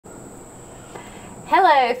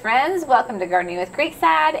Hello friends, welcome to Gardening with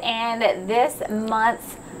Creekside and this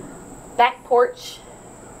month's back porch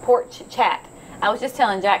chat. I was just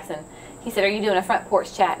telling Jackson, he said, are you doing a front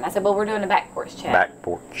porch chat? And I said, well, we're doing a back porch chat. Back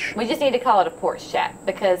porch. We just need to call it a porch chat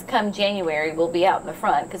because come January we'll be out in the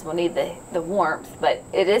front because we'll need the warmth. But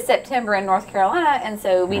it is September in North Carolina and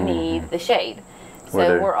so we need the shade.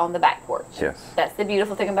 So we're on the back porch. Yes. That's the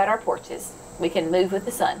beautiful thing about our porches. We can move with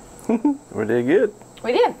the sun. We did good.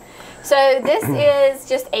 We did. So this is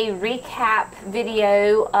just a recap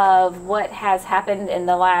video of what has happened in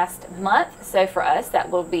the last month. So for us, that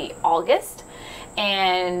will be August.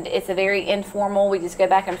 And it's a very informal, we just go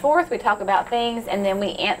back and forth, we talk about things, and then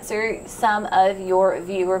we answer some of your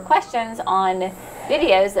viewer questions on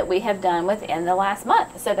videos that we have done within the last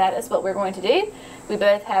month. So that is what we're going to do. We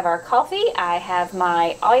both have our coffee. I have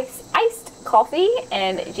my iced coffee,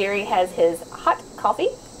 and Jerry has his hot coffee.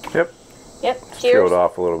 Yep. Yep. Cheers. Cheers. Chilled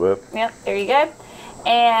off a little bit. Yep, there you go.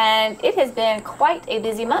 And it has been quite a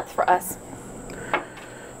busy month for us.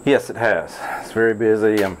 Yes, it has. It's very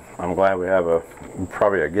busy. I'm glad we have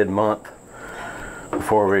probably a good month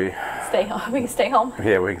before we Stay home. We can stay home.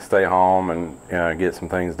 Yeah, we can stay home and get some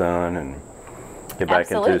things done and get back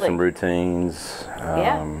into some routines.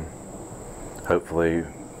 Yeah. Hopefully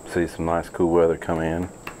see some nice cool weather come in.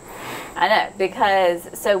 I know, because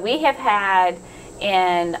so we have had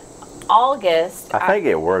in August. I think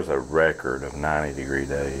it was a record of 90-degree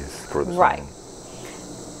days for the right. sun.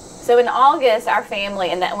 So in August, our family,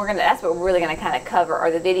 and that's what we're really going to kind of cover,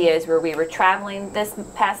 are the videos where we were traveling this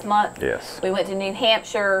past month. Yes. We went to New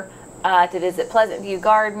Hampshire to visit Pleasant View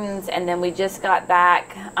Gardens, and then we just got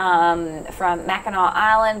back from Mackinac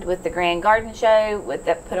Island with the Grand Garden Show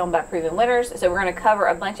that put on by Proven Winners. So we're going to cover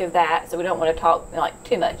a bunch of that. So we don't want to talk like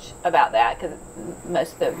too much about that because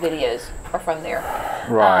most of the videos are from there.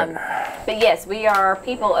 Right. But yes, we are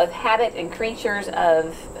people of habit and creatures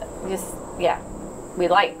of just, yeah. We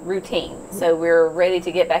like routine, so we're ready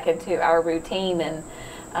to get back into our routine. And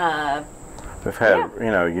we've had,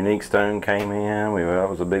 Unique Stone came in. That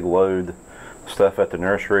was a big load of stuff at the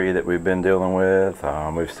nursery that we've been dealing with.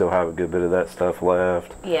 We still have a good bit of that stuff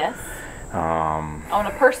left. Yes. On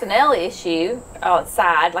a personnel issue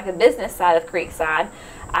side, like a business side of Creekside,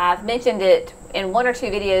 I've mentioned it in one or two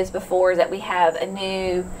videos before that we have a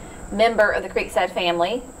new member of the Creekside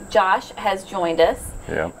family. Josh has joined us.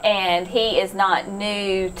 Yeah. And he is not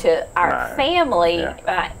new to our family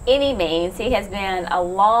by any means. He has been a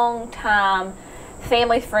long time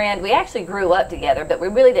family friend. We actually grew up together, but we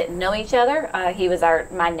really didn't know each other. He was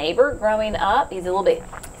my neighbor growing up. He's a little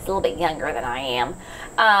bit younger than I am,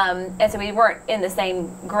 and so we weren't in the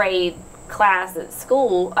same grade class at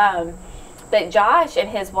school. But Josh and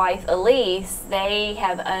his wife Elise, they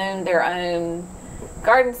have owned their own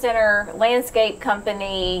garden center, landscape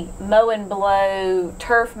company, mow and blow,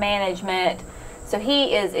 turf management. So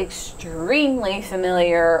he is extremely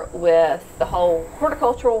familiar with the whole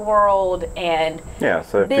horticultural world and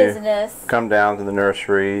so business. If you come down to the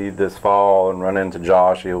nursery this fall and run into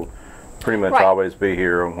Josh, he'll pretty much always be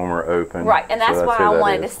here when we're open. Right, and that's why I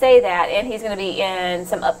wanted to say that, and he's going to be in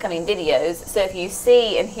some upcoming videos. So if you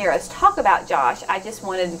see and hear us talk about Josh, I just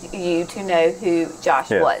wanted you to know who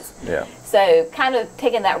Josh was. Yeah. So kind of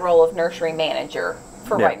taking that role of nursery manager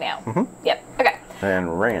for right now. Mm-hmm. Yep. Okay.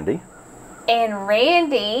 And Randy. And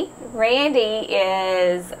Randy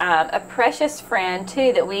is a precious friend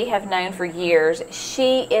too that we have known for years.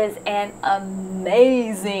 She is an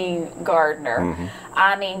amazing gardener. Mm-hmm.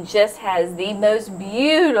 I mean, just has the most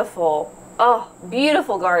beautiful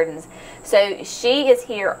gardens. So she is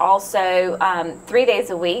here also 3 days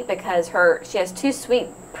a week because she has two sweet,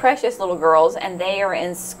 precious little girls, and they are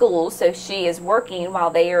in school. So she is working while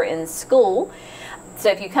they are in school. So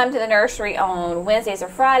if you come to the nursery on Wednesdays or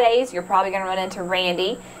Fridays, you're probably going to run into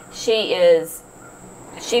Randy. She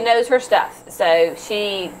knows her stuff. So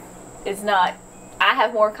she is not, I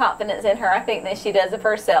have more confidence in her, I think, than she does of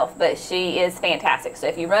herself, but she is fantastic. So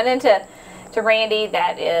if you run into Randy,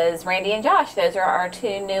 that is Randy and Josh. Those are our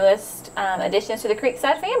two newest additions to the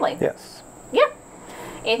Creekside family. Yes. Yeah.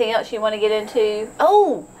 Anything else you want to get into?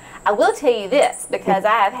 Oh, I will tell you this, because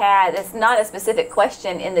I have had, it's not a specific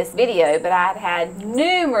question in this video, but I've had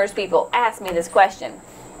numerous people ask me this question.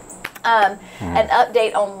 An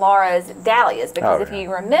update on Laura's dahlias, because if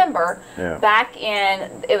you remember, back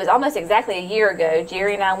in, it was almost exactly a year ago,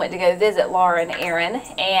 Jerry and I went to go visit Laura and Aaron,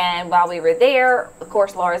 and while we were there, of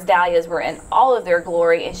course, Laura's dahlias were in all of their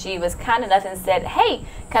glory, and she was kind enough and said, hey,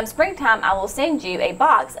 come springtime, I will send you a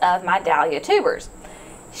box of my dahlia tubers.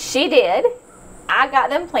 She did. I got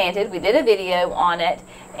them planted. We did a video on it,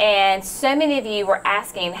 and so many of you were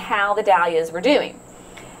asking how the dahlias were doing.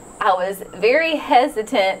 I was very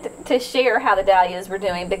hesitant to share how the dahlias were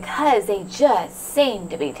doing because they just seem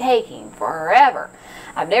to be taking forever.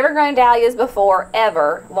 I've never grown dahlias before,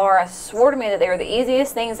 ever. Laura swore to me that they were the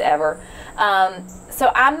easiest things ever.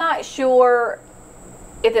 So I'm not sure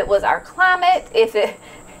if it was our climate,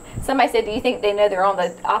 somebody said, do you think they know they're on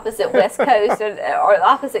the opposite west coast or the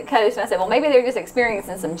opposite coast? And I said, well, maybe they're just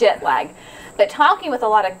experiencing some jet lag. But talking with a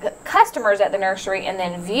lot of customers at the nursery and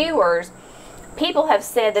then viewers, people have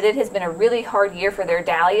said that it has been a really hard year for their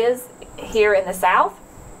dahlias here in the South.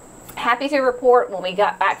 Happy to report when we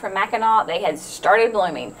got back from Mackinac, they had started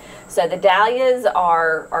blooming. So the dahlias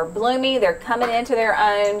are blooming, they're coming into their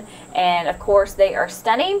own, and of course they are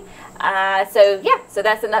stunning. So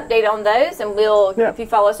that's an update on those, and if you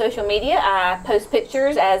follow social media, I post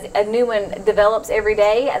pictures as a new one develops every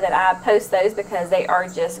day that I post those because they are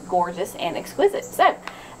just gorgeous and exquisite. So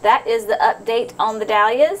that is the update on the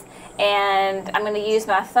dahlias, and I'm going to use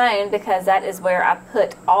my phone because that is where I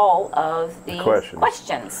put all of the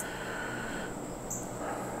questions.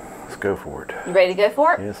 Let's go for it. You ready to go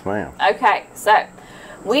for it? Yes, ma'am. Okay, so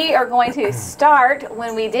we are going to start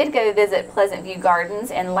when we did go visit Pleasant View Gardens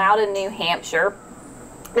in Loudon, New Hampshire.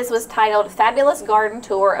 This was titled Fabulous Garden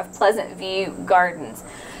Tour of Pleasant View Gardens.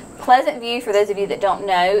 Pleasant View, for those of you that don't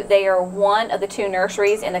know, they are one of the 2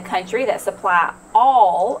 nurseries in the country that supply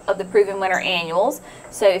all of the Proven Winner Annuals.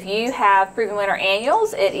 So if you have Proven Winner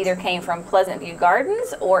Annuals, it either came from Pleasant View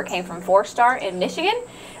Gardens or it came from 4-Star in Michigan.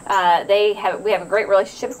 We have a great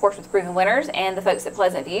relationship, of course, with Proven Winners and the folks at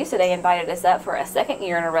Pleasant View, so they invited us up for a 2nd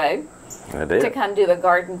year in a row to come do a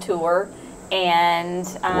garden tour and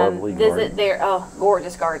visit their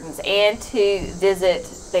gorgeous gardens and to visit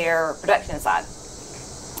their production side.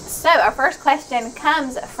 So our first question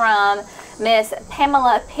comes from Miss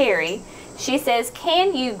Pamela Perry. She says,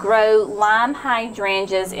 can you grow lime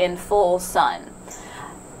hydrangeas in full sun?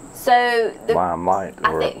 So limelight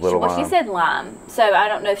or little lime? Well, she said lime. So I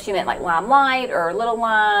don't know if she meant like limelight or little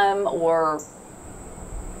lime or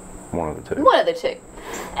one of the two. One of the two.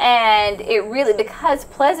 And it really, because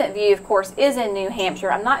Pleasant View, of course, is in New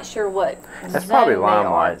Hampshire, I'm not sure what that's probably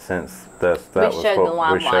limelight, since we showed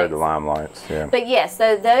the limelights. Yeah. But yes,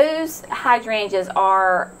 so those hydrangeas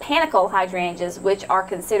are panicle hydrangeas, which are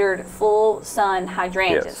considered full sun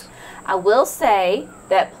hydrangeas. Yes. I will say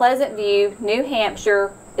that Pleasant View, New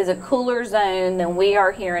Hampshire, is a cooler zone than we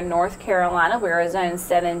are here in North Carolina. We're a zone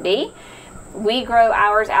 7B. We grow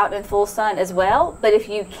ours out in full sun as well, but if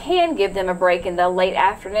you can give them a break in the late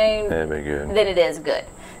afternoon, that'd be good. Then it is good.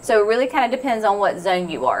 So it really kind of depends on what zone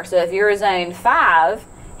you are. So if you're a zone 5,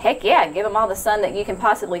 heck yeah, give them all the sun that you can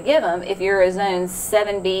possibly give them. If you're a zone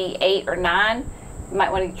 7B, 8, or 9, you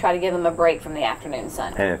might want to try to give them a break from the afternoon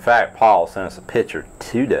sun. And in fact, Paul sent us a picture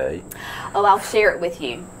today. Oh, I'll share it with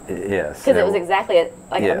you. Yes. Because it was exactly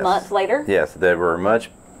a month later. Yes, they were much,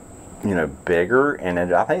 bigger, and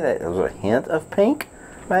I think that there was a hint of pink,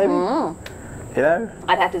 maybe.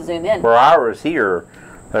 I'd have to zoom in. Where ours here,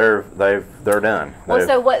 they're done. Well,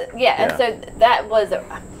 so what? Yeah, and so that was.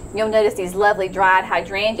 You'll notice these lovely dried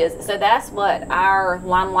hydrangeas. So that's what our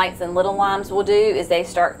limelights and little limes will do. Is they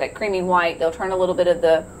start that creamy white. They'll turn a little bit of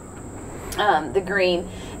the green,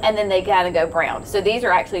 and then they gotta go brown. So these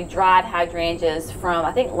are actually dried hydrangeas from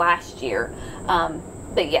I think last year.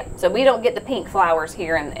 But yeah, so we don't get the pink flowers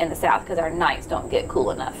here in the South because our nights don't get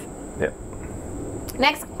cool enough. Yep.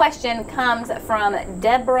 Next question comes from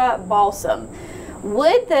Deborah Balsam.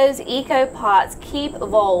 Would those eco pots keep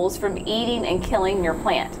voles from eating and killing your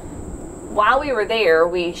plant? While we were there,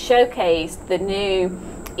 we showcased the new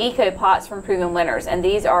eco pots from Proven Winners, and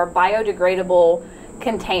these are biodegradable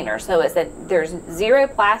containers. So it's that there's 0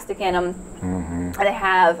 plastic in them. They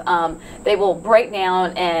have they will break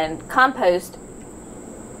down and compost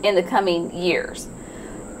in the coming years.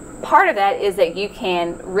 Part of that is that you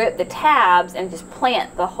can rip the tabs and just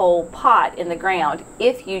plant the whole pot in the ground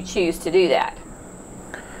if you choose to do that.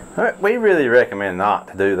 We really recommend not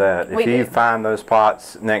to do that. If you find those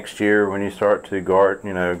pots next year when you start to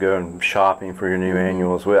garden, go shopping for your new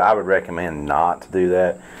annuals, I would recommend not to do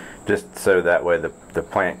that, just so that way the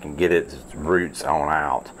plant can get its roots on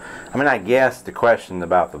out. I mean, I guess the question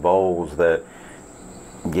about the voles, that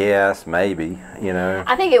yes, maybe,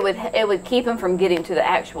 I think it would keep them from getting to the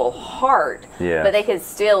actual heart, but they could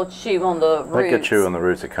still chew on the roots. They could chew on the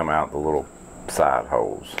roots that come out the little side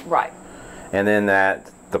holes. Right. And then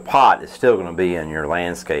the pot is still going to be in your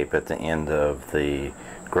landscape at the end of the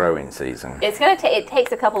growing season. It's going to it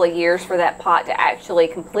takes a couple of years for that pot to actually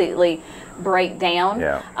completely break down.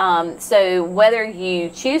 Yeah. So whether you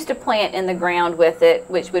choose to plant in the ground with it,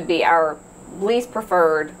 which would be our least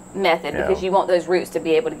preferred method because you want those roots to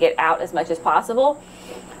be able to get out as much as possible,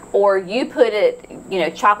 or you put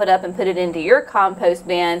it, chop it up and put it into your compost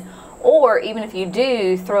bin, or even if you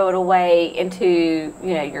do throw it away into,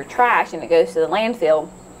 your trash and it goes to the landfill,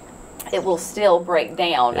 it will still break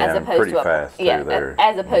down as opposed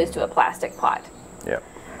to a plastic pot. Yep.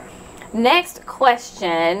 Next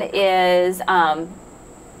question is a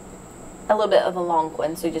little bit of a long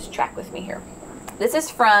one, so just track with me here. This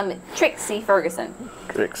is from Trixie Ferguson.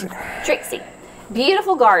 Trixie.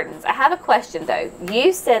 Beautiful gardens. I have a question though.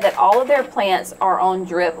 You said that all of their plants are on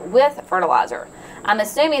drip with fertilizer. I'm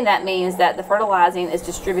assuming that means that the fertilizing is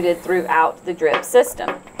distributed throughout the drip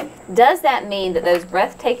system. Does that mean that those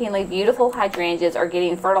breathtakingly beautiful hydrangeas are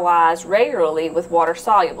getting fertilized regularly with water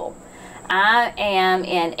soluble? I am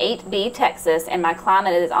in 8B, Texas, and my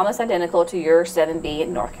climate is almost identical to your 7B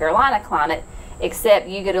North Carolina climate, except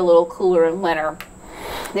you get a little cooler in winter.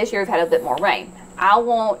 This year we've had a bit more rain. I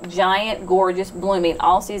want giant, gorgeous, blooming,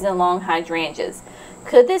 all season long hydrangeas.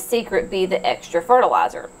 Could the secret be the extra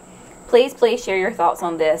fertilizer? Please share your thoughts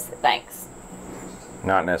on this. Thanks.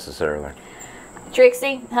 Not necessarily.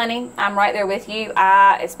 Trixie, honey, I'm right there with you.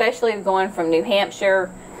 Especially going from New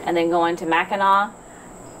Hampshire and then going to Mackinac,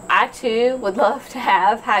 I too would love to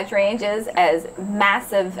have hydrangeas as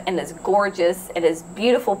massive and as gorgeous and as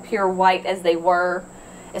beautiful, pure white as they were,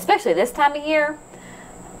 especially this time of year.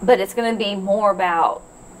 But it's going to be more about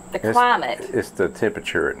the climate. It's the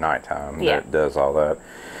temperature at nighttime that does all that.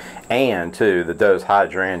 And too, those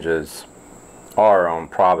hydrangeas are on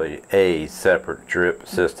probably a separate drip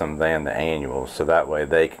system than the annuals, so that way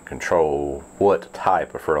they can control what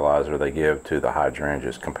type of fertilizer they give to the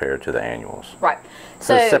hydrangeas compared to the annuals. Right.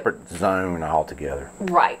 So it's a separate zone altogether.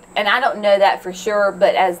 Right. And I don't know that for sure,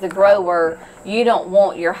 but as the grower, you don't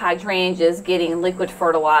want your hydrangeas getting liquid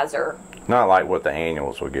fertilizer. Not like what the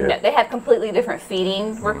annuals would get. No, they have completely different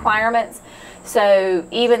feeding requirements. So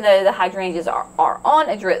even though the hydrangeas are on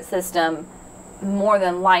a drip system, more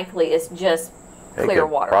than likely it's just clear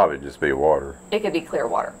water. It could probably just be water. It could be clear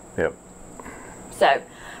water. Yep. So,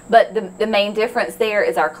 but the main difference there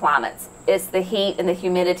is our climates. It's the heat and the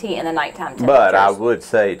humidity and the nighttime temperatures. But I would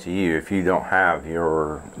say to you, if you don't have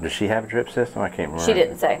does she have a drip system? I can't remember. She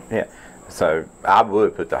didn't say. Yeah. So I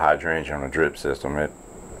would put the hydrangea on a drip system. It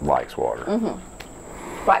likes water.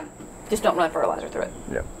 Mm-hmm. Right. Just don't run fertilizer through it.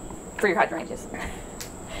 Yep. For your hydrangeas.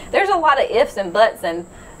 There's a lot of ifs and buts and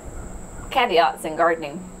caveats in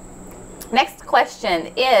gardening. Next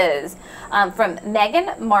question is from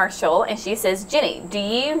Megan Marshall, and she says, Jenny, do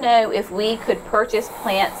you know if we could purchase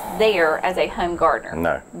plants there as a home gardener?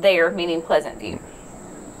 No. There, meaning Pleasant View.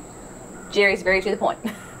 Jerry's very to the point.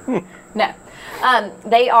 No.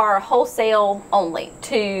 They are wholesale only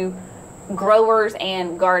to growers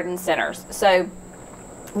and garden centers. So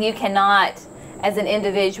you cannot, as an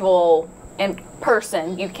individual in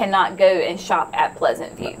person, you cannot go and shop at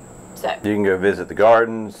Pleasant View. So you can go visit the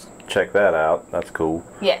gardens, check that out. That's cool.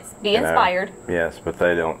 Yes, be inspired. Yes, but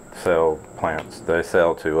they don't sell plants. They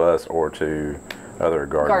sell to us or to other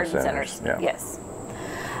garden centers. Yeah. Yes.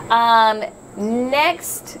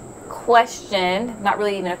 Next question, not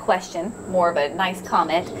really even a question, more of a nice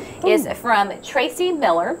comment, is from Tracy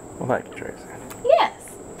Miller. Well, thank you, Tracy.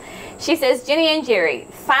 Yes. She says, Jenny and Jerry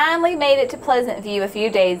finally made it to Pleasant View a few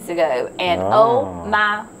days ago, and oh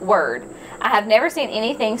my word, I have never seen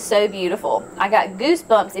anything so beautiful. I got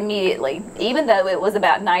goosebumps immediately, even though it was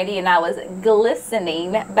about 90 and I was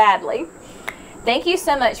glistening badly. Thank you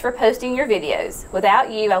so much for posting your videos. Without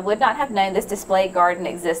you, I would not have known this display garden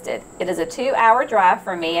existed. It is a 2-hour drive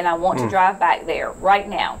for me, and I want to drive back there right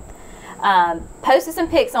now. Posted some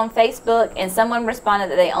pics on Facebook, and someone responded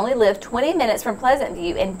that they only live 20 minutes from Pleasant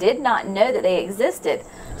View and did not know that they existed.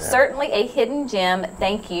 Yeah. Certainly a hidden gem.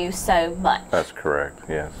 Thank you so much. That's correct,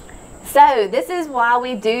 yes. So this is why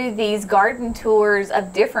we do these garden tours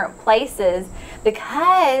of different places,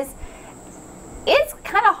 because it's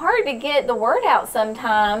kind of hard to get the word out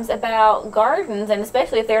sometimes about gardens, and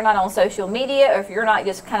especially if they're not on social media or if you're not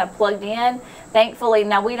just kind of plugged in. Thankfully,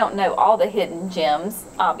 now we don't know all the hidden gems,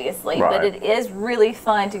 obviously, but it is really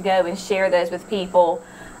fun to go and share those with people.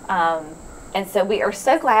 And so we are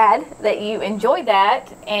so glad that you enjoyed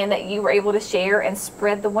that and that you were able to share and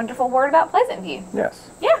spread the wonderful word about Pleasant View. Yes.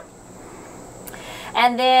 Yeah.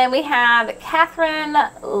 And then we have Catherine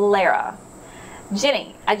Lara.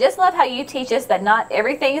 Jenny, I just love how you teach us that not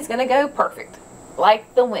everything is going to go perfect.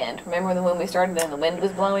 Like the wind. Remember when we started and the wind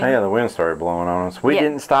was blowing? Yeah, the wind started blowing on us. We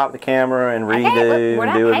didn't stop the camera and redo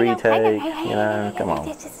and do a retake. Come on.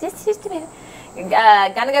 Just a minute.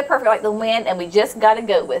 Gonna go perfect like the wind, and we just got to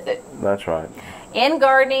go with it. That's right. In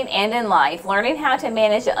gardening and in life, learning how to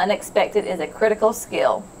manage the unexpected is a critical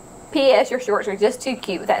skill. P.S. Your shorts are just too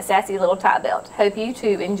cute with that sassy little tie belt. Hope you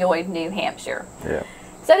too enjoyed New Hampshire. Yeah.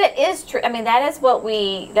 So that is true. I mean, that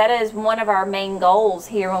is one of our main goals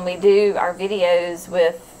here when we do our videos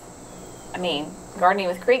with, Gardening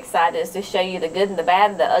with Creekside, is to show you the good and the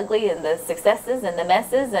bad and the ugly and the successes and the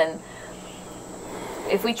messes. And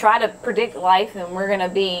if we try to predict life, then we're going to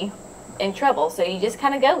be in trouble. So you just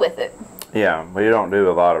kind of go with it. Yeah, but you don't do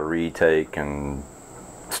a lot of retake and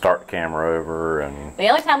start the camera over. And the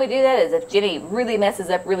only time we do that is if Jenny really messes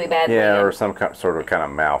up really badly. Yeah, or some sort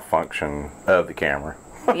of malfunction of the camera.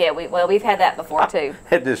 Yeah, we've had that before too.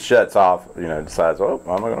 It just shuts off, decides, oh,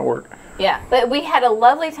 I'm not going to work. Yeah, but we had a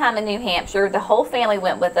lovely time in New Hampshire. The whole family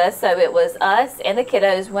went with us, so it was us and the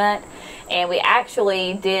kiddos went, and we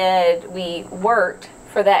worked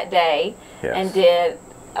for that day. Yes. And did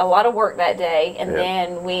a lot of work that day, and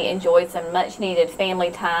then we enjoyed some much needed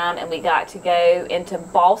family time, and we got to go into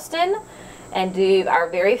Boston and do our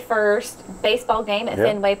very first baseball game at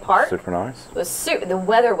Fenway Park. Super nice. It was the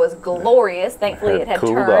weather was glorious. Thankfully, it had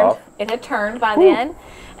turned. Off. It had turned by then.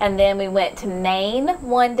 And then we went to Maine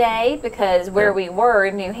one day because where we were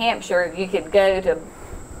in New Hampshire, you could go to.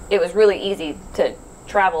 It was really easy to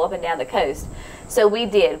travel up and down the coast. So we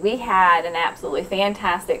did. We had an absolutely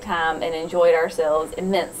fantastic time and enjoyed ourselves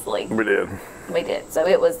immensely. We did. We did. So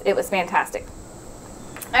it was fantastic.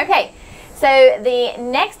 Okay. So the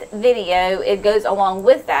next video, it goes along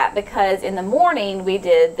with that because in the morning we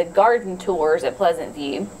did the garden tours at Pleasant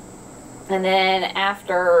View. And then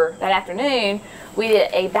after that afternoon, we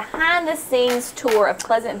did a behind-the-scenes tour of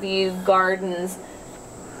Pleasant View Gardens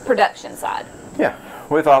production side. Yeah.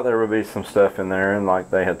 We thought there would be some stuff in there, and like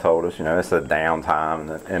they had told us, it's a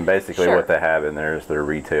downtime, and basically what they have in there is their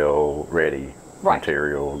retail-ready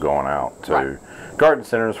material going out to garden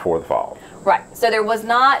centers for the fall. Right. So there was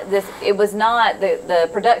not this, it was not, the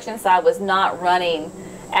production side was not running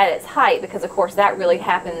at its height because, of course, that really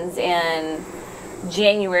happens in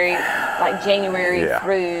January,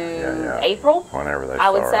 through April. Whenever they start, I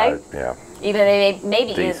would say. Yeah. Even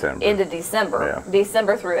maybe into December. Yeah.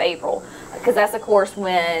 December through April. Because that's, of course,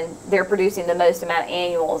 when they're producing the most amount of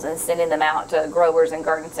annuals and sending them out to growers and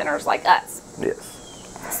garden centers like us. Yes.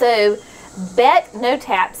 So, Bet No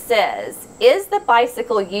Tap says, is the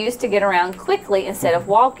bicycle used to get around quickly instead of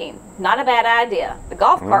walking? Not a bad idea. The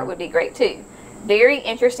golf cart would be great too. Very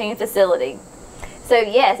interesting facility. So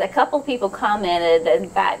yes, a couple people commented that, in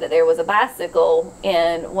fact, that there was a bicycle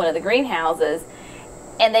in one of the greenhouses.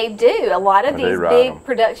 And they do. A lot of these big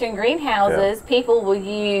production greenhouses, people will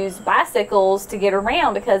use bicycles to get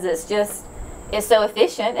around because it's so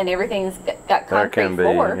efficient and everything's got concrete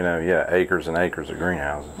floor. There can be, acres and acres of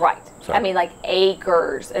greenhouses. Right. So. Like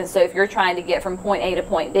acres. And so if you're trying to get from point A to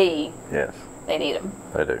point B, yes, they need them.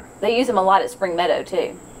 They do. They use them a lot at Spring Meadow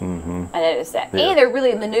too. Mm-hmm. I noticed that. Yeah. And they're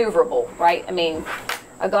really maneuverable, right?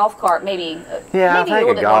 A golf cart maybe I think a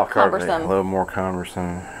little bit more cumbersome. A little more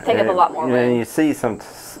cumbersome. Take up a lot more room. And you see some,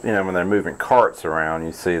 when they're moving carts around,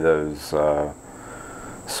 you see those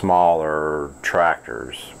smaller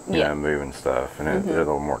tractors, moving stuff, and they're a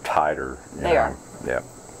little more tighter. They are. Yeah.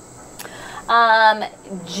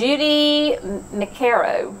 Judy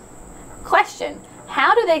McCarrow, question: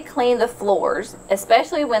 how do they clean the floors,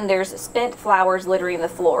 especially when there's spent flowers littering the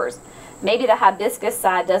floors? Maybe the hibiscus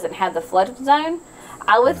side doesn't have the flood zone.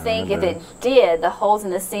 I would think if it did, the holes in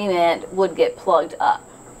the cement would get plugged up.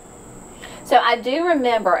 So I do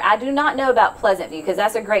remember, I do not know about Pleasant View because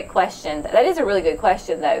that's a great question. That is a really good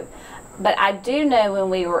question though. But I do know when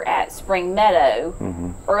we were at Spring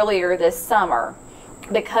Meadow earlier this summer,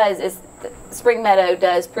 because Spring Meadow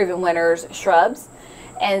does Proven Winners shrubs.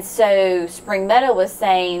 And so Spring Meadow was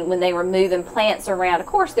saying when they were moving plants around, of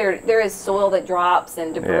course there is soil that drops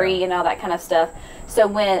and debris and all that kind of stuff. So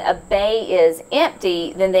when a bay is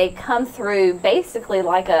empty, then they come through basically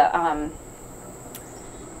like a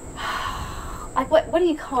what do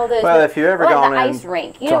you call those? Well, if you've ever gone ice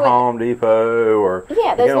rink, to Home Depot or those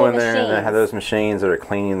go in machines. there and they have those machines that are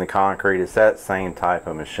cleaning the concrete, it's that same type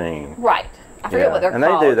of machine. Right. I forget what they're called.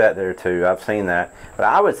 And they do that there too. I've seen that. But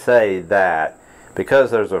I would say that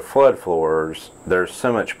because there's a flood floors, there's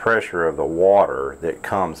so much pressure of the water that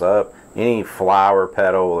comes up. Any flower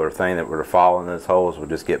petal or thing that were to fall in those holes would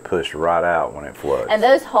just get pushed right out when it floods. And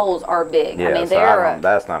those holes are big. Yeah,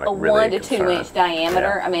 that's not a really 1 to 2 inch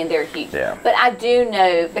diameter. Yeah. They're huge. Yeah. But I do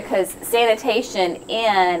know because sanitation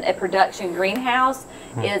in a production greenhouse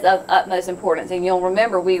is of utmost importance. And you'll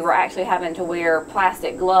remember we were actually having to wear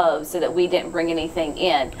plastic gloves so that we didn't bring anything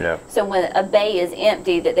in. Yeah. So when a bay is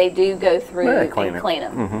empty, that they do go through and clean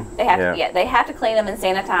them. They have they have to clean them and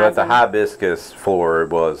sanitize But the them. hibiscus floor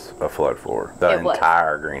was a flood floor. The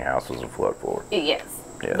entire greenhouse was a flood floor. Yes.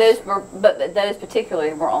 Those were, but those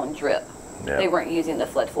particularly were on drip. Yep. They weren't using the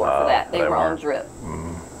flood floor for that. They were on drip.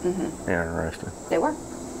 Interesting. They were.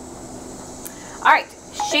 All right.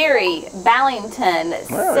 Sherry Ballington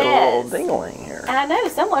says, a little dingling here. I know,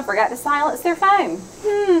 someone forgot to silence their phone.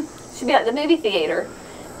 Should be like the movie theater.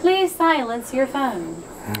 Please silence your phone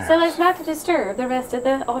so as not to disturb the rest of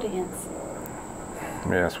the audience.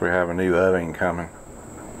 Yes, we have a new oven coming.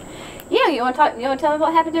 Yeah, you want to talk? You want to tell me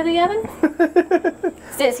what happened to the oven?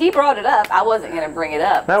 Since he brought it up, I wasn't going to bring it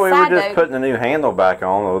up. No, we were just putting the new handle back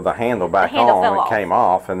on, or the handle back on, and it came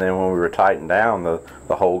off, and then when we were tightening down,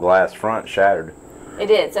 the whole glass front shattered. It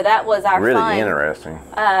did. So that was our really interesting.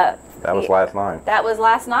 That was last night. That was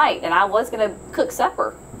last night, and I was going to cook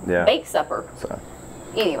supper. Yeah. Bake supper. So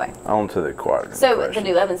anyway. On to the quadrant. So the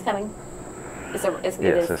new oven's coming.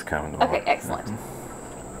 Yes, it's coming. Okay, excellent.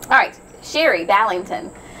 All right, Sherry Ballington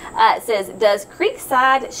says, does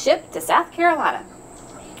Creekside ship to South Carolina?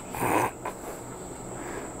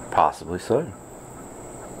 Possibly so.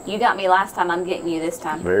 You got me last time. I'm getting you this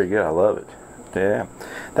time. Very good. I love it. Yeah,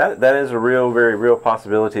 that is a very real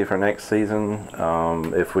possibility for next season.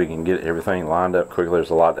 If we can get everything lined up quickly, there's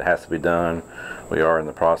a lot that has to be done. We are in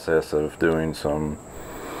the process of doing some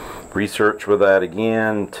research with that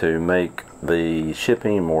again to make the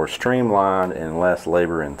shipping more streamlined and less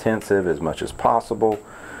labor intensive as much as possible,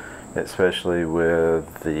 especially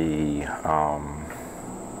with the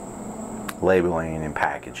labeling and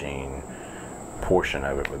packaging portion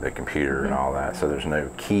of it with the computer and all that. So there's no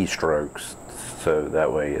keystrokes, so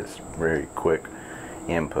that way it's very quick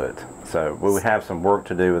input. So we have some work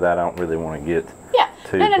to do with that. I don't really want to get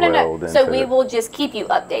too dwelled into So we will just keep you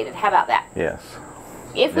updated. How about that? Yes.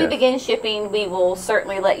 If we begin shipping, we will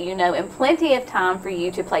certainly let you know in plenty of time for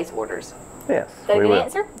you to place orders. Yes. Is that a good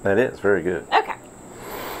answer? That is very good. Okay.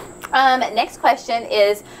 Next question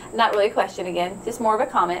is not really a question again, just more of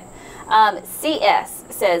a comment. CS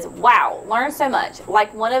says, wow, learned so much.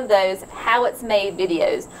 Like one of those how it's made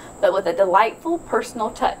videos, but with a delightful personal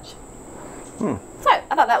touch. So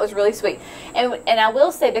I thought that was really sweet. And I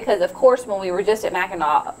will say, because of course when we were just at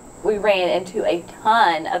Mackinac, we ran into a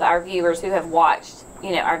ton of our viewers who have watched,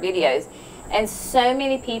 our videos. And so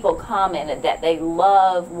many people commented that they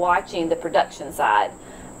love watching the production side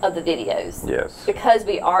of the videos. Yes. Because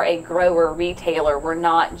we are a grower retailer, we're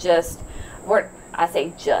not just, I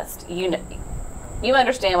say just, you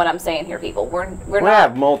understand what I'm saying here, people. We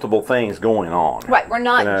have multiple things going on. Right. We're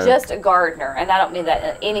not just a gardener, and I don't mean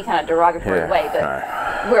that in any kind of derogatory way,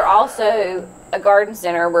 but we're also a garden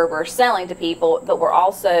center where we're selling to people, but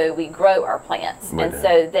we grow our plants.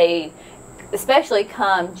 So they, especially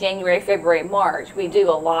come January, February, March, we do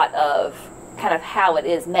a lot of kind of how it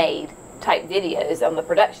is made type videos on the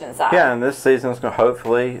production side. Yeah, and this season is going to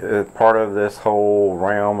hopefully, part of this whole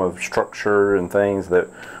realm of structure and things, that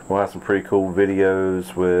we'll have some pretty cool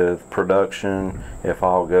videos with production if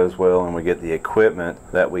all goes well and we get the equipment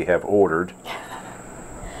that we have ordered.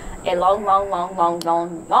 A long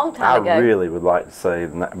time ago. I really would like to say,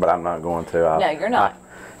 but I'm not going to. No, you're not.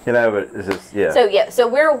 But it's just, So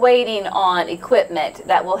we're waiting on equipment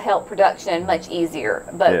that will help production much easier.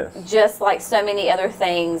 But just like so many other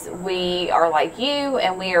things, we are like you,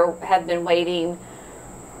 and we have been waiting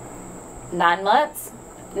 9 months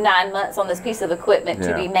on this piece of equipment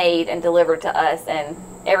to be made and delivered to us. And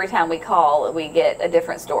every time we call, we get a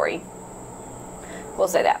different story. We'll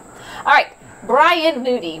say that. All right, Brian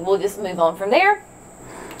Moody. We'll just move on from there.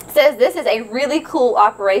 Says this is a really cool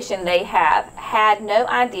operation they have. Had no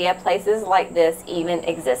idea places like this even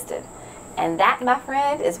existed. And that, my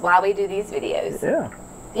friend, is why we do these videos. Yeah.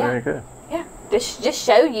 Very good. Yeah. Just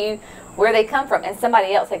show you where they come from. And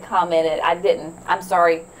somebody else had commented, I'm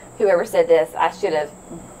sorry, whoever said this, I should have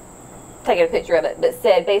taken a picture of it, but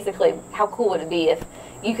said basically, how cool would it be if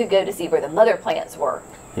you could go to see where the mother plants were?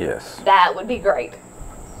 Yes. That would be great.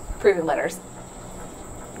 Proven winners.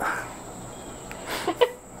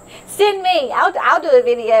 Send me. I'll do a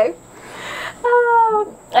video.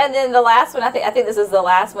 And then the last one, I think this is the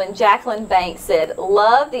last one. Jacqueline Banks said,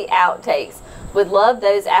 love the outtakes. Would love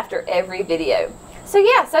those after every video. So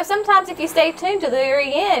yeah, so sometimes if you stay tuned to the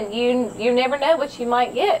very end, you never know what you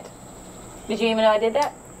might get. Did you even know I did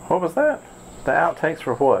that? What was that? The outtakes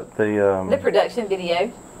for what? The production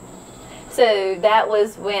video. So that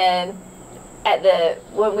was when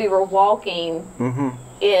we were walking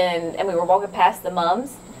and we were walking past the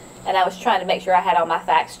mums. And I was trying to make sure I had all my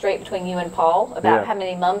facts straight between you and Paul about how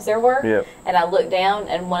many mums there were. Yeah. And I looked down,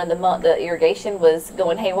 and one of the irrigation was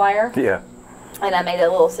going haywire. Yeah. And I made a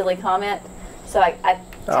little silly comment, so I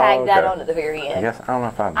tagged that on at the very end. I don't know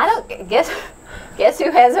if I don't guess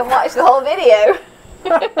who hasn't watched the whole video.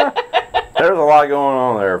 There's a lot going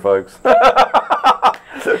on there, folks. That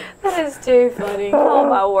is too funny. Oh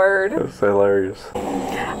my word. That's hilarious.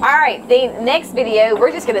 Alright, the next video,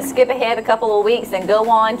 we're just going to skip ahead a couple of weeks and go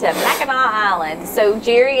on to Mackinac Island. So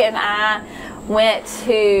Jerry and I went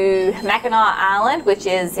to Mackinac Island, which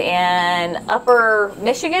is in Upper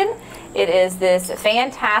Michigan. It is this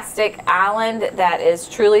fantastic island that is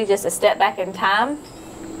truly just a step back in time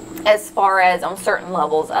as far as on certain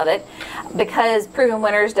levels of it, because Proven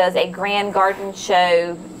Winners does a grand garden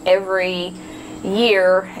show every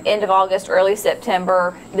year, end of August, early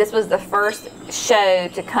September. This was the first show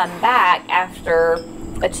to come back after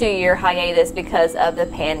a 2-year hiatus because of the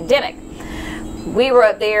pandemic. We were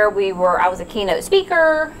up there, I was a keynote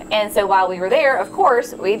speaker, and so while we were there, of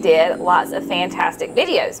course, we did lots of fantastic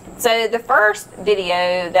videos. So the first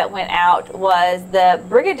video that went out was the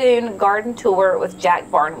Brigadoon Garden Tour with Jack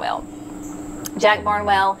Barnwell. Jack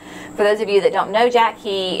Barnwell, for those of you that don't know Jack,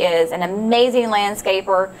 he is an amazing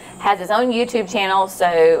landscaper, has his own YouTube channel,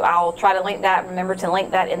 so I'll try to link that, remember to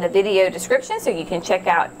link that in the video description so you can check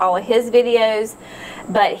out all of his videos.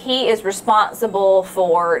 But he is responsible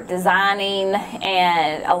for designing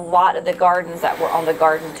and a lot of the gardens that were on the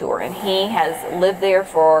garden tour, and he has lived there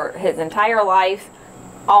for his entire life,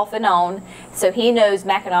 off and on, so he knows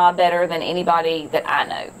Mackinac better than anybody that I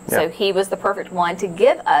know. Yeah. So he was the perfect one to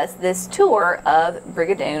give us this tour of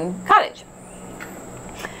Brigadoon Cottage.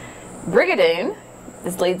 Brigadoon,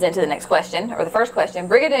 this leads into the next question, or the first question.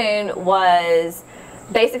 Brigadoon was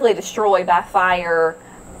basically destroyed by fire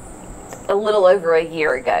a little over a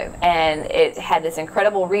year ago, and it had this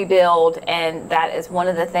incredible rebuild, and that is one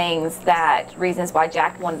of the reasons why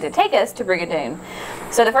Jack wanted to take us to Brigadoon.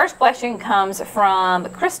 So the first question comes from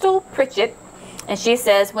Crystal Pritchett, and she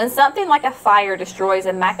says, when something like a fire destroys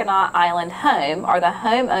a Mackinac Island home, are the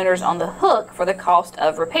homeowners on the hook for the cost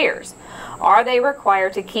of repairs? Are they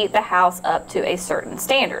required to keep the house up to a certain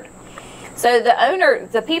standard? So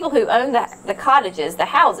the people who own the cottages, the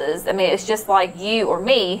houses, I mean, it's just like you or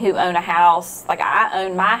me who own a house. Like I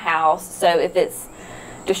own my house, so if it's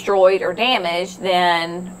destroyed or damaged,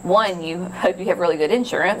 then one, you hope you have really good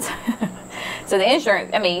insurance. So the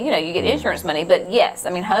insurance, I mean, you know, you get insurance money, but yes, I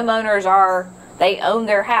mean, homeowners they own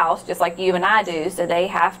their house just like you and I do, so they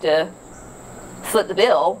have to foot the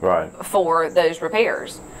bill for those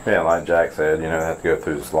repairs. Yeah, like Jack said, you know, they have to go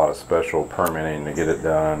through a lot of special permitting to get it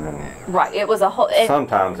done. And right, it was a whole...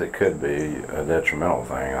 sometimes it could be a detrimental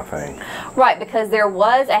thing, I think. Right, because there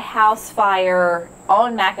was a house fire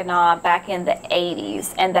on Mackinac back in the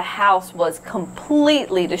 80s, and the house was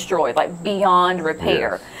completely destroyed, like beyond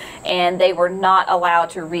repair. Yes. And they were not allowed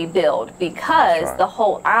to rebuild because the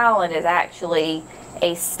whole island is actually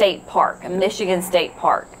a state park, a Michigan state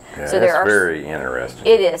park. Yeah, so that's very interesting.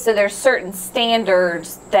 It is. So there's certain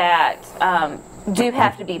standards that do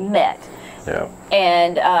have to be met. Yeah.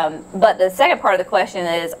 And but the second part of the question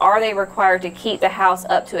is, are they required to keep the house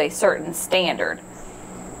up to a certain standard?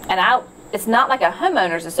 And it's not like a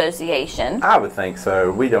homeowners association. I would think so.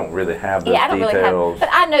 We don't really have those details. Really have, but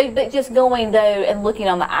I know, but just going though and looking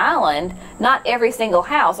on the island, not every single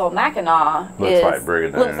house on Mackinac looks like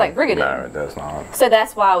Brigadoon. Looks like Brigadoon. No, it does not. So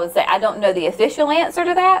that's why I would say I don't know the official answer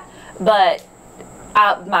to that, but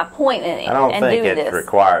my point in I don't think it's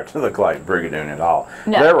required to look like Brigadoon at all.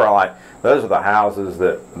 No. They were like, those are the houses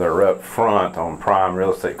that are up front on prime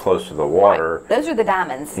real estate close to the water. Right. Those are the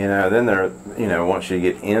diamonds. You know, then once you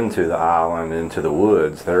get into the island, into the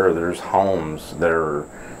woods, there's homes that are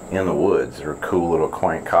in the woods. They're cool little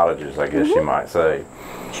quaint cottages, I guess you might say.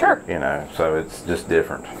 Sure. You know, so it's just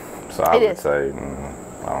different. So I would say, I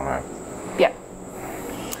don't know. Yeah.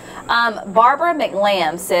 Barbara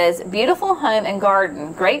McLam says, beautiful home and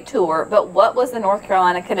garden, great tour, but what was the North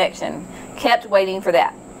Carolina connection? Kept waiting for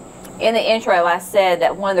that. In the intro, I said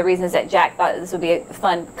that one of the reasons that Jack thought this would be a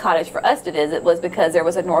fun cottage for us to visit was because there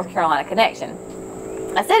was a North Carolina connection.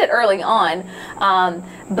 I said it early on,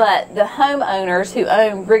 but the homeowners who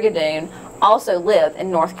own Brigadoon also live in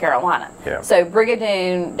North Carolina. Yeah. So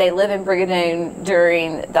Brigadoon, they live in Brigadoon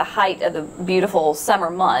during the height of the beautiful summer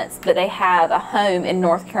months, but they have a home in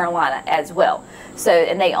North Carolina as well. So,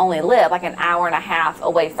 and they only live like an hour and a half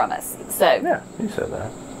away from us. So yeah, you said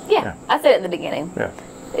that. Yeah, I said it in the beginning. Yeah.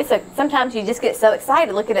 Sometimes you just get so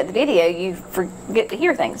excited looking at the video you forget to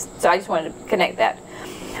hear things. So I just wanted to connect that.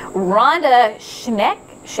 Rhonda Schneck.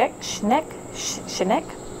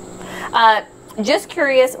 Just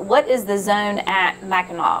curious, what is the zone at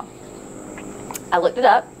Mackinac? I looked it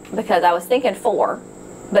up because I was thinking 4,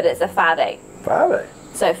 but it's a 5A. 5A.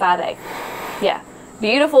 So 5A. Yeah.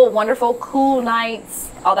 Beautiful, wonderful, cool nights.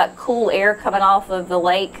 All that cool air coming off of the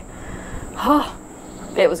lake. Oh,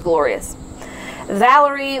 it was glorious.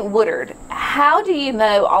 Valerie Woodard, how do you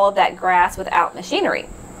mow all of that grass without machinery?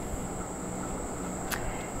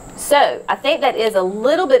 So, I think that is a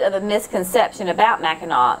little bit of a misconception about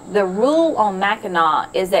Mackinac. The rule on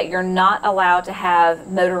Mackinac is that you're not allowed to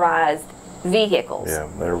have motorized vehicles. Yeah,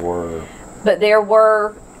 there were. But there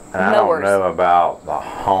were and I don't know about the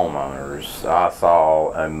homeowners. I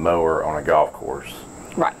saw a mower on a golf course.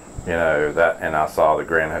 Right. You know, that, and I saw the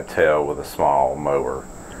Grand Hotel with a small mower.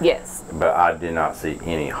 Yes. But I did not see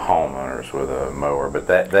any homeowners with a mower. But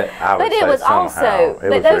that I would but it say was somehow, also, it but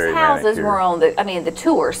was those very houses manicured. were on the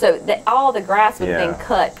tour, so all the grass would have been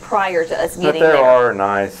cut prior to us getting there. But there are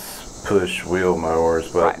nice push wheel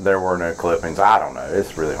mowers, but right. there were no clippings. I don't know.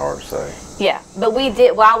 It's really hard to say. Yeah, but we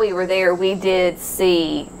did, while we were there, we did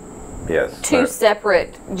see two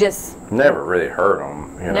separate, just never really heard them.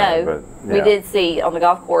 You know, but we did see on the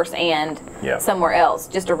golf course and somewhere else,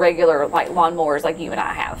 just a regular like lawnmowers like you and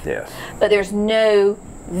I have. Yes. But there's no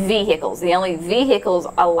vehicles. The only vehicles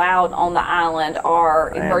allowed on the island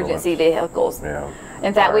are emergency vehicles. Yeah.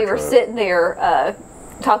 In fact, we were sitting there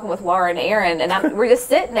talking with Laura and Aaron, and we're just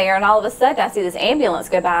sitting there, and all of a sudden I see this ambulance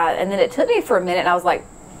go by, and then it took me for a minute, and I was like,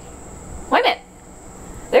 wait a minute,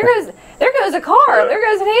 there goes a car, there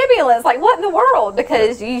goes an ambulance, like what in the world?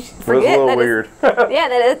 Because you forget that weird.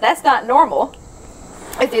 That's not normal.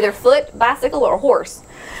 It's either foot, bicycle, or horse.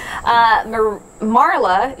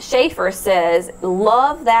 Marla Schaefer says,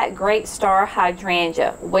 love that great star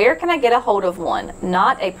hydrangea. Where can I get a hold of one?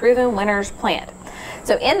 Not a proven winner's plant.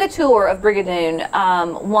 So in the tour of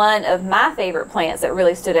Brigadoon, one of my favorite plants that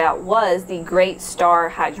really stood out was the great star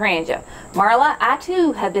hydrangea. Marla, I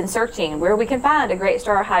too have been searching where we can find a great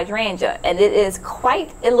star hydrangea, and it is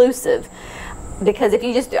quite elusive because if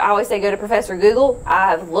you just, I always say go to Professor Google.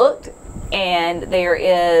 I've looked, and there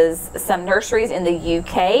is some nurseries in the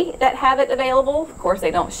UK that have it available. Of course, they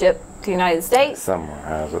don't ship to the United States. Someone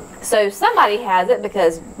has it. So somebody has it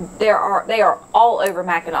because they are all over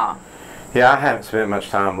Mackinac. Yeah, I haven't spent much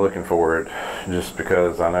time looking for it just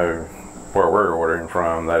because I know where we're ordering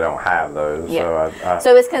from, they don't have those. Yeah.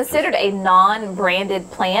 So it's considered a non-branded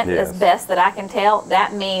plant, as best that I can tell.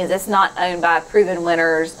 That means it's not owned by Proven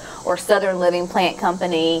Winners or Southern Living Plant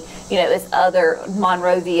Company. You know, it's other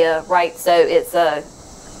Monrovia, right? So it's a,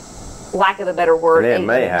 lack of a better word,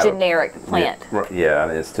 a generic plant. Yeah,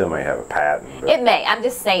 and it still may have a patent. It may. I'm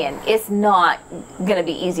just saying, it's not going to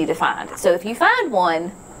be easy to find. So if you find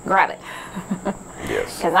one, grab it.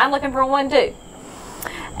 Yes. Because I'm looking for one too.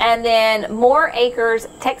 And then More Acres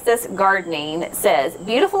Texas Gardening says,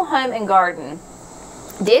 beautiful home and garden.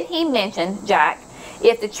 Did he mention, Jack,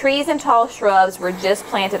 if the trees and tall shrubs were just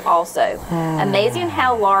planted also? Amazing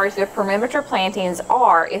how large the perimeter plantings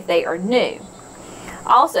are if they are new.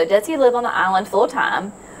 Also, does he live on the island full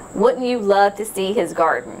time? Wouldn't you love to see his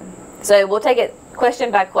garden? So we'll take it question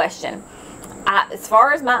by question. As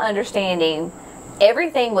far as my understanding,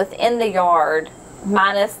 everything within the yard,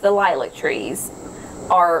 minus the lilac trees,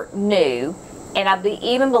 are new. And I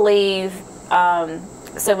even believe,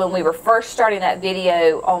 so when we were first starting that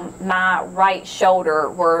video, on my right shoulder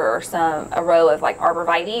were a row of like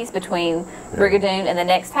arborvitaes between Brigadoon and the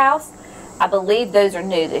next house. I believe those are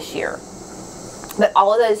new this year. But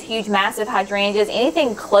all of those huge, massive hydrangeas,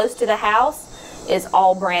 anything close to the house is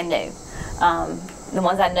all brand new. The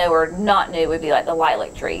ones I know are not new would be like the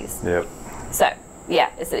lilac trees. Yep. So, yeah,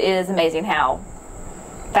 it is amazing how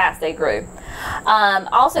fast they grew.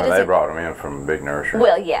 Also, they brought them in from a big nursery.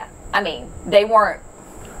 Well, yeah. I mean, they weren't.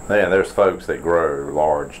 Yeah, there's folks that grow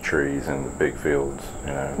large trees in the big fields, you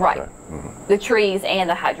know. Right. So, the trees and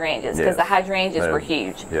the hydrangeas, because the hydrangeas were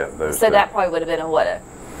huge. Yeah, those so that probably would have been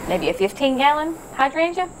maybe a 15-gallon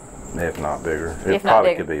hydrangea? If not bigger. It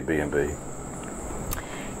probably could be B&B.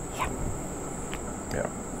 Yeah.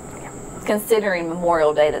 Considering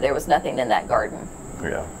Memorial Day that there was nothing in that garden.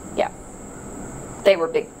 Yeah. Yeah. They were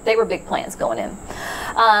big plants going in.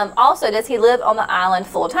 Also, does he live on the island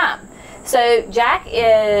full time? So Jack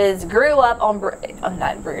grew up on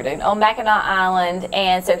Mackinac Island,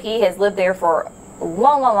 and so he has lived there for a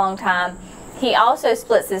long time. He also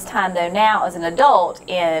splits his time though now as an adult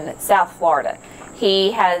in South Florida.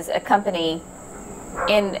 He has a company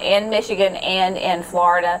in Michigan and in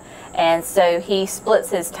Florida, and so he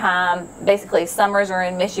splits his time. Basically, summers are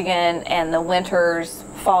in Michigan and the winters,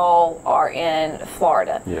 fall, are in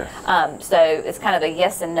Florida. Yes. So it's kind of a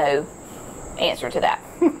yes and no answer to that.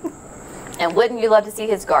 And wouldn't you love to see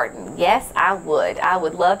his garden? Yes, I would. I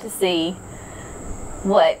would love to see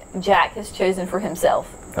what Jack has chosen for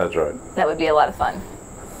himself. That's right. That would be a lot of fun.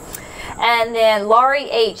 And then Laurie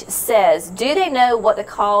H says, do they know what the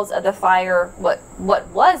cause of the fire, what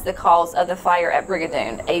was the cause of the fire at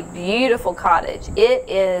Brigadoon? A beautiful cottage. It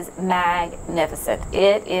is magnificent.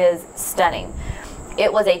 It is stunning.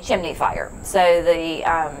 It was a chimney fire. So the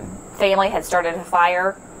family had started a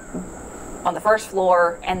fire on the first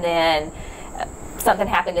floor, and then something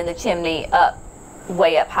happened in the chimney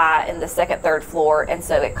way up high in the second, third floor, and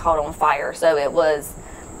so it caught on fire. So it was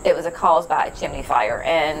a cause by a chimney fire.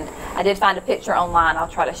 And I did find a picture online. I'll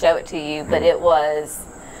try to show it to you, but it was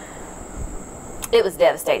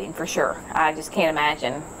devastating for sure. I just can't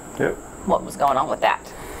imagine what was going on with that.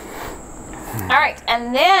 All right,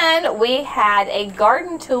 and then we had a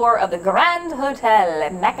garden tour of the Grand Hotel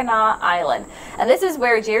at Mackinac Island. And this is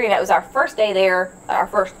where Jerry and it was our first day there, our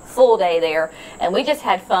first full day there, and we just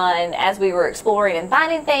had fun as we were exploring and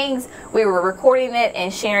finding things. We were recording it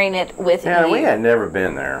and sharing it with you. Yeah, we had never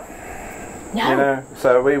been there. No. You know,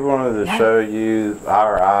 so we wanted to show you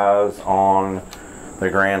our eyes on the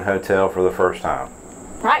Grand Hotel for the first time.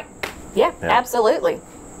 Right. Yeah, absolutely.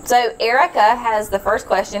 So Erica has the first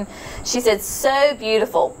question. She said, so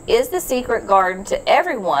beautiful. Is the secret garden to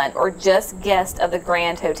everyone or just guests of the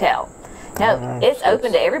Grand Hotel? No, it's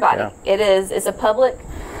open to everybody. Yeah. It's a public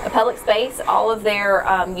space. All of their,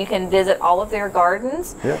 you can visit all of their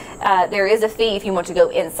gardens. Yeah. There is a fee if you want to go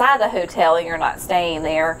inside the hotel and you're not staying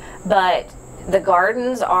there, but the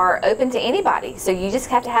gardens are open to anybody. So you just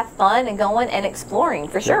have to have fun and going and exploring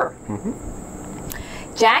for sure. Mm-hmm.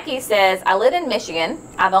 Jackie says, I live in Michigan.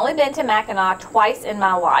 I've only been to Mackinac twice in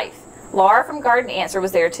my life. Laura from Garden Answer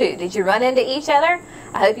was there too. Did you run into each other?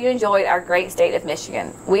 I hope you enjoyed our great state of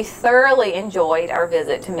Michigan. We thoroughly enjoyed our